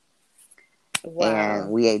 And Wow.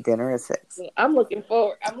 we ate dinner at 6. I'm looking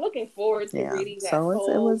forward to Yeah. reading that So it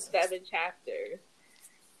whole was 7 chapters.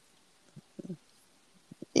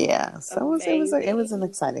 yeah. So it was an Amazing.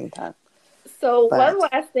 exciting time. So one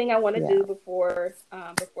But last thing I want to yeah. do before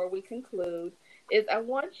we conclude is I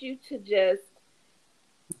want you to just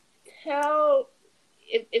tell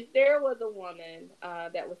if there was a woman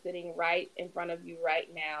that was sitting right in front of you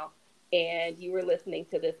right now, and you were listening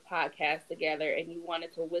to this podcast together, and you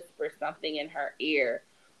wanted to whisper something in her ear,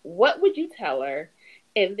 what would you tell her?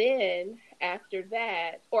 And then after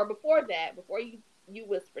that, or before that, before you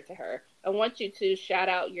whisper to her, I want you to shout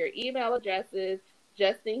out your email addresses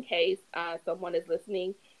just in case someone is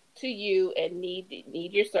listening to you and need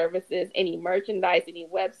your services, any merchandise, any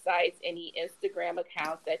websites, any Instagram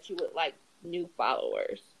accounts that you would like new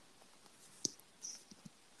followers.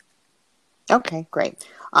 Okay, great.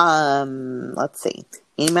 Let's see.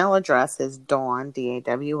 Email address is Dawn,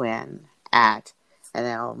 DAWN, at, and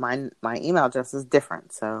now my email address is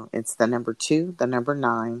different. So it's the number 2, the number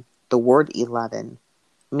 9, the word 11,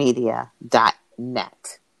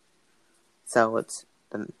 media.net. So it's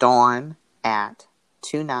Dawn at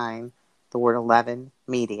 29, the word 11,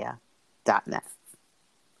 media.net.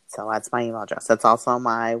 So that's my email address. That's also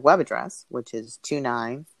my web address, which is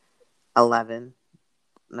 2911,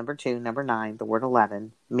 number 2, number 9, the word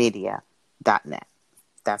 11, media.net.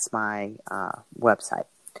 That's my website.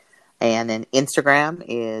 And then Instagram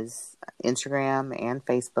is Instagram and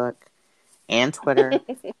Facebook and Twitter.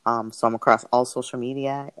 So I'm across all social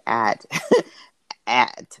media at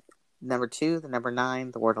number 2, the number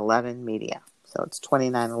 9, the word 11, media. So it's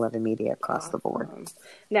 2911 media across the board.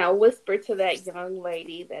 Now whisper to that young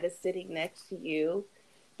lady that is sitting next to you,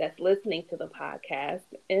 that's listening to the podcast,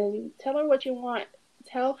 and tell her what you want.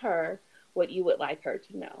 Tell her what you would like her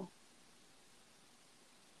to know.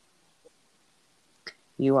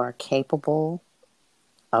 You are capable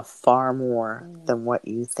of far more than what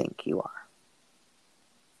you think you are.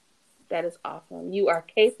 That is awesome. You are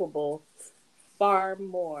capable far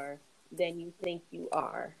more than you think you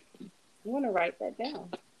are. You want to write that down.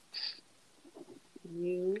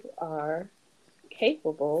 You are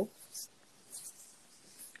capable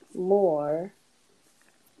more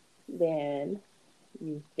than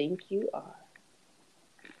you think you are.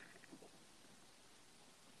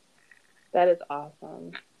 That is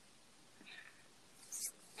awesome.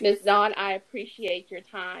 Ms. Dawn, I appreciate your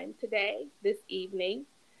time today, this evening.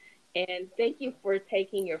 And thank you for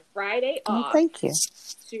taking your Friday off. Thank you.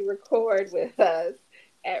 To record with us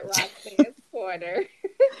at Roxanne's Corner.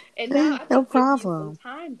 And now I no can problem. give you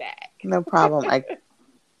some time back. No problem.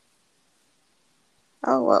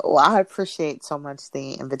 I appreciate so much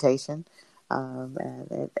the invitation.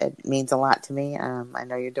 And it means a lot to me. I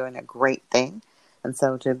know you're doing a great thing. And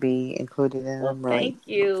so to be included in them, really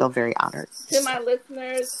feel very honored. To my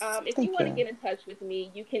listeners, if you want to get in touch with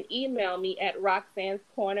me, you can email me at Roxanne's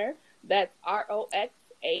Corner. That's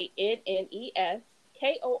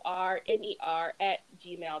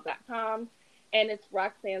RoxannesKorner@gmail.com. And it's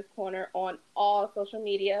Roxanne's Corner on all social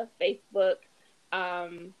media, Facebook,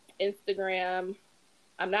 Instagram.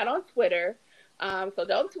 I'm not on Twitter, so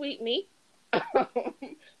don't tweet me.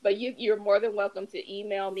 But you're more than welcome to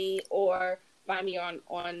email me or find me on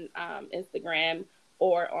Instagram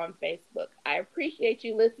or on Facebook. I appreciate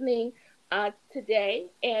you listening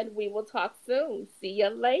today, and we will talk soon. See you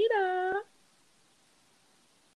later.